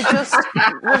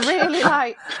really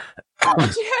like, do you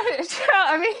know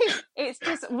what I mean? It's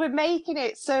just, we're making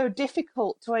it so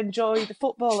difficult to enjoy the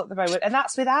football at the moment, and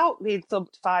that's without being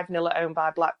thumped 5-0 at home by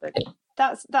Blackburn.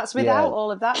 That's without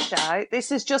all of that shite.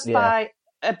 This is just by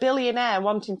a billionaire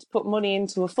wanting to put money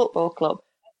into a football club.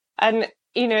 And,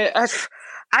 you know,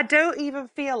 I don't even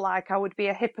feel like I would be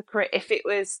a hypocrite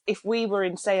if we were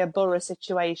in, say, a Borough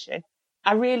situation.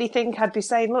 I really think I'd be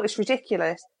saying, look, it's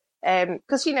ridiculous.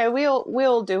 Because, you know, we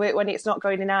all do it when it's not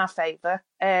going in our favour.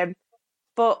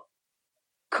 But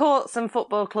courts and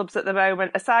football clubs at the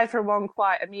moment, aside from one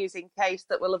quite amusing case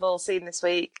that we'll have all seen this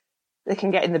week, they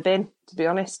can get in the bin, to be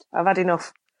honest. I've had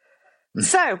enough.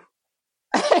 So,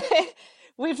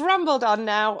 we've rambled on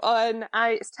now, and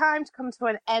it's time to come to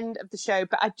an end of the show,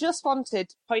 but I just wanted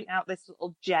to point out this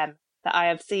little gem that I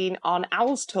have seen on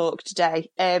Owls Talk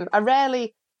today. I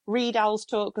rarely read Owls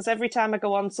Talk because every time I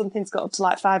go on, something's got up to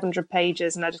like 500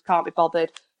 pages and I just can't be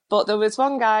bothered. But there was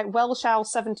one guy, Welsh Owl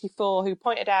 74, who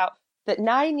pointed out that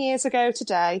 9 years ago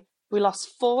today, we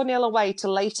lost 4-0 away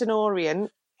to Leyton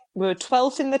Orient. We were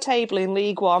 12th in the table in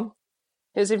League One.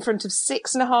 It was in front of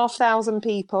 6,500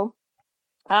 people.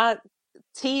 Our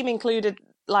team included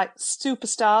like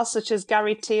superstars such as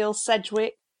Gary Teal,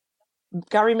 Sedgwick,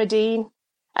 Gary Medine.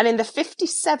 And in the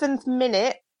 57th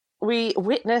minute, we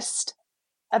witnessed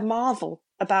a marvel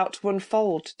about to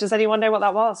unfold. Does anyone know what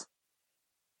that was?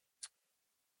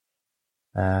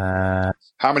 How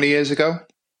many years ago?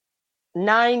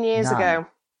 9 years ago.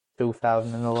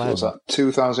 2011. What was that?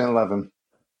 2011.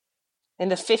 In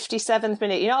the 57th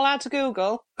minute. You're not allowed to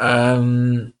Google.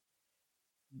 You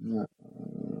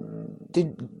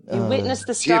witnessed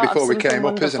the year start before of we something came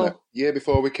wonderful. up, isn't it? Year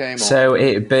before we came up. So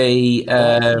it'd be.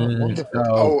 God.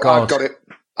 I've got it.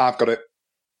 I've got it.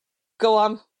 Go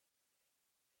on.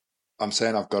 I'm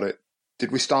saying I've got it.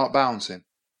 Did we start bouncing?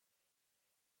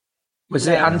 Was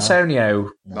it Antonio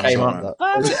came on?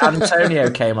 Well, Was it Antonio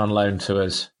came on loan to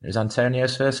us? It was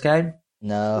Antonio's first game.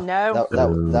 No. No.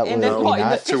 That in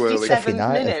was the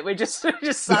 57th minute, we just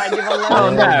signed him on Oh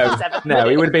loan. no,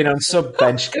 he would have been on sub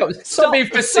bench. Stop being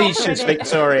facetious,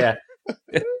 Victoria.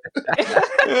 All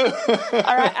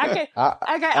right,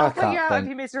 I'll put you out of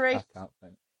your misery. I can't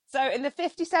think. So in the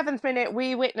 57th minute,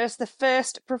 we witnessed the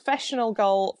first professional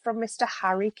goal from Mr.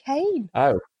 Harry Kane.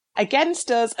 Oh. Against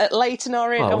us at Leyton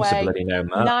Orient I must have away bloody known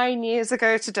that. 9 years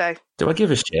ago today. Do I give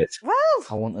a shit? Well,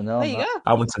 I want to know. there you go.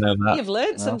 I want to know that. You've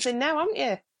learnt something now, haven't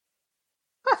you?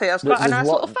 I think that's quite a nice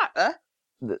little fact there.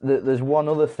 There's one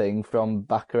other thing from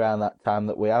back around that time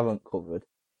that we haven't covered,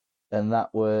 and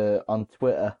that were on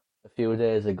Twitter a few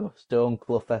days ago. Stone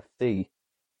Clough FC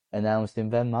announcing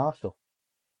Ben Marshall.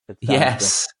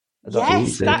 Yes.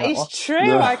 Yes, that is true.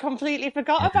 Yeah. I completely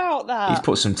forgot about that. He's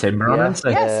put some timber on,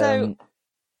 hasn't he? Yeah, so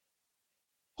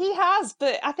he has,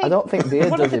 but I don't think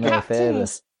Beard does him any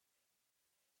favours.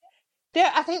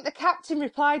 I think the captain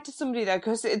replied to somebody though,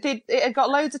 because it had got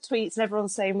loads of tweets and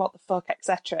everyone's saying what the fuck,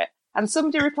 etc. And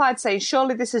somebody replied saying,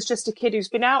 surely this is just a kid who's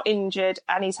been out injured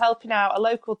and he's helping out a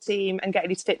local team and getting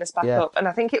his fitness back up. And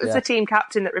I think it was the team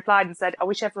captain that replied and said, I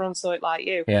wish everyone saw it like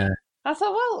you. Yeah. I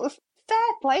thought, well, fair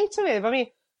play to him. I mean,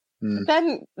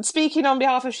 then speaking on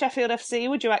behalf of Sheffield FC,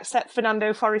 would you accept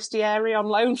Fernando Forestieri on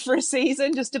loan for a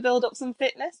season just to build up some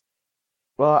fitness?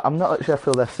 Well, I'm not at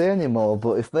Sheffield FC anymore,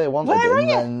 but if they wanted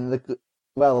him, then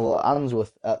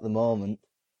Answorth at the moment,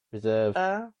 reserve.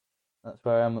 That's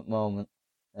where I am at the moment.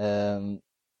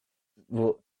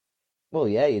 Well,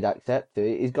 yeah, you'd accept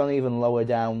it. He's gone even lower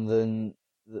down than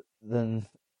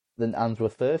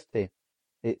Answorth first team.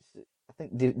 It's, I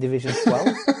think, Division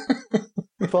 12.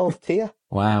 12th tier.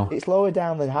 Wow. It's lower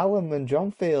down than Hallam and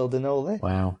Johnfield and all this.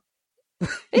 Wow.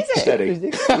 Is it?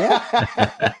 Steady. Yeah.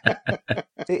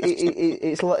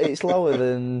 It's lower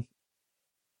than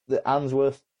the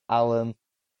Answorth, Hallam.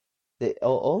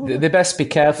 They best be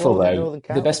careful, though.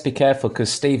 They best be careful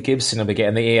because Steve Gibson will be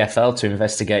getting the EFL to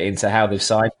investigate into how they've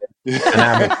signed him and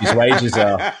how much his wages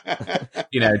are.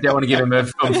 You know, don't want to give him an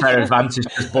unfair advantage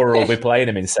because Borough will be playing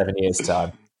him in 7 years'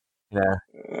 time. Yeah.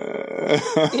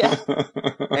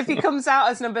 If he comes out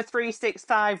as number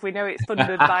 365, we know it's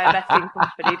funded by a betting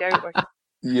company, don't we?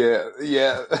 Yeah.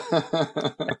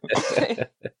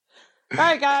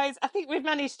 Right, guys, I think we've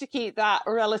managed to keep that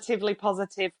relatively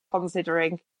positive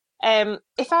considering.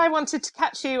 If I wanted to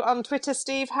catch you on Twitter,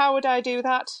 Steve, how would I do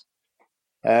that?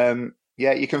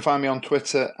 Yeah, you can find me on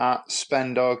Twitter at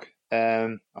Spendog.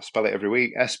 I spell it every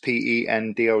week.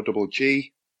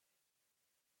 SPENDOGG.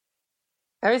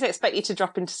 I always expect you to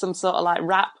drop into some sort of like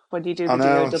rap when you do the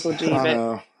D-O-double-G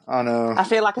bit. I know. I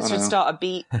feel like I should start a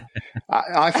beat.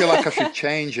 I feel like I should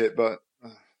change it, but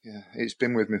yeah, it's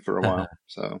been with me for a while.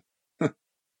 So,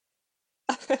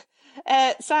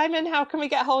 Simon, how can we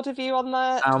get hold of you on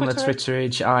the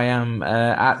Twitterage? I am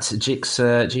at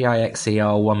Gixer,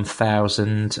 Gixer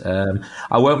 1000.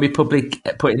 I won't be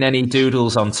putting any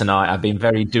doodles on tonight. I've been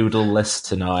very doodle-less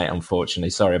tonight, unfortunately.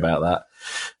 Sorry about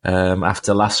that.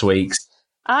 After last week's.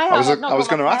 I was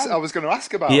going to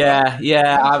ask about that.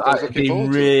 Yeah. I've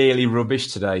been really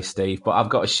rubbish today, Steve. But I've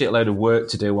got a shitload of work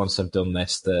to do once I've done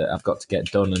this that I've got to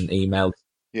get done and emailed.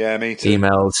 Yeah, me too.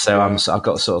 Emailed, so I've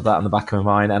got sort of that on the back of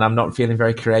my mind, and I'm not feeling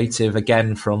very creative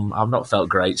again. I've not felt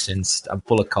great since I'm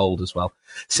full of cold as well.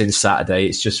 Since Saturday,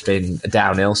 it's just been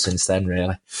downhill since then,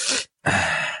 really.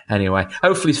 Anyway,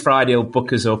 hopefully Friday will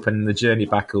book us up, and the journey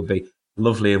back will be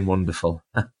lovely and wonderful.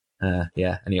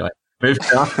 Anyway. Moving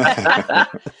on.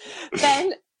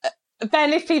 Ben,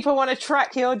 if people want to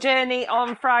track your journey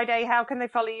on Friday, how can they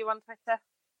follow you on Twitter?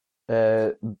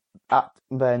 At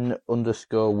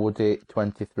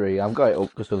Ben_Woody23. I've got it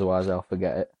up because otherwise I'll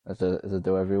forget it as I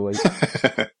do every week.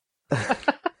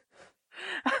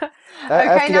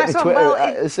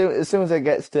 As soon as it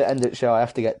gets to end of the show, I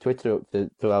have to get Twitter up to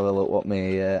have a look what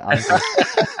me answer.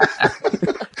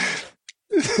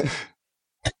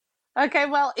 Okay,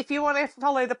 well, if you want to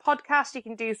follow the podcast, you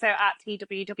can do so at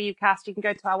TWWcast. You can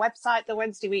go to our website,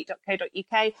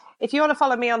 thewednesdayweek.co.uk. If you want to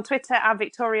follow me on Twitter, I'm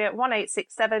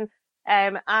Victoria1867.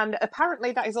 And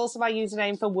apparently that is also my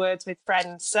username for Words with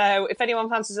Friends. So if anyone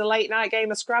fancies a late night game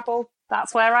of Scrabble,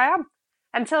 that's where I am.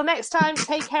 Until next time,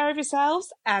 take care of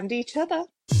yourselves and each other.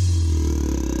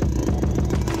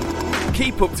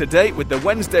 Keep up to date with the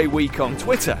Wednesday Week on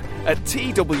Twitter at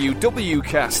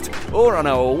TWWcast or on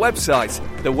our website,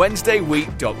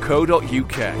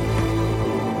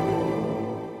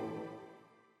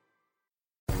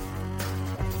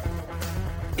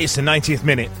 thewednesdayweek.co.uk. It's the 90th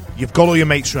minute. You've got all your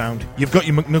mates round. You've got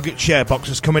your McNugget share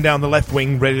boxes coming down the left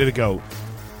wing ready to go.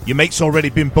 Your mate's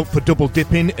already been booked for double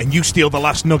dipping and you steal the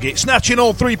last nugget, snatching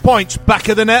all 3 points back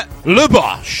of the net. Le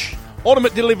Bosch! Order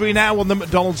McDelivery now on the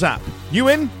McDonald's app. You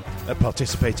in? At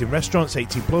participating restaurants,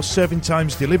 18 plus, serving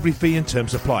times, delivery fee and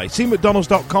terms apply. See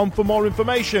mcdonalds.com for more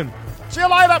information. See you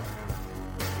later!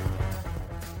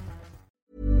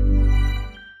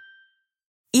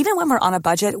 Even when we're on a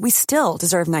budget, we still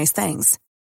deserve nice things.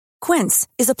 Quince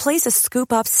is a place to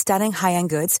scoop up stunning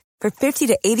high-end goods for 50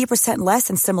 to 80% less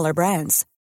than similar brands.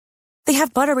 They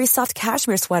have buttery soft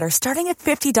cashmere sweaters starting at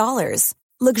 $50,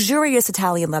 luxurious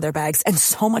Italian leather bags, and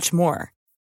so much more.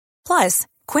 Plus,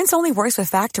 Quince only works with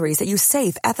factories that use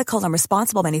safe, ethical, and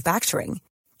responsible manufacturing.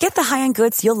 Get the high-end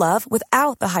goods you'll love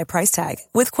without the high price tag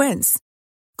with Quince.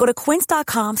 Go to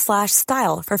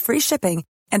quince.com/style for free shipping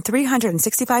and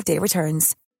 365-day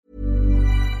returns.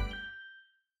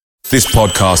 This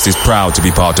podcast is proud to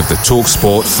be part of the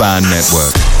TalkSport Fan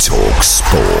Network.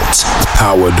 TalkSport.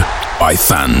 Powered by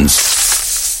fans.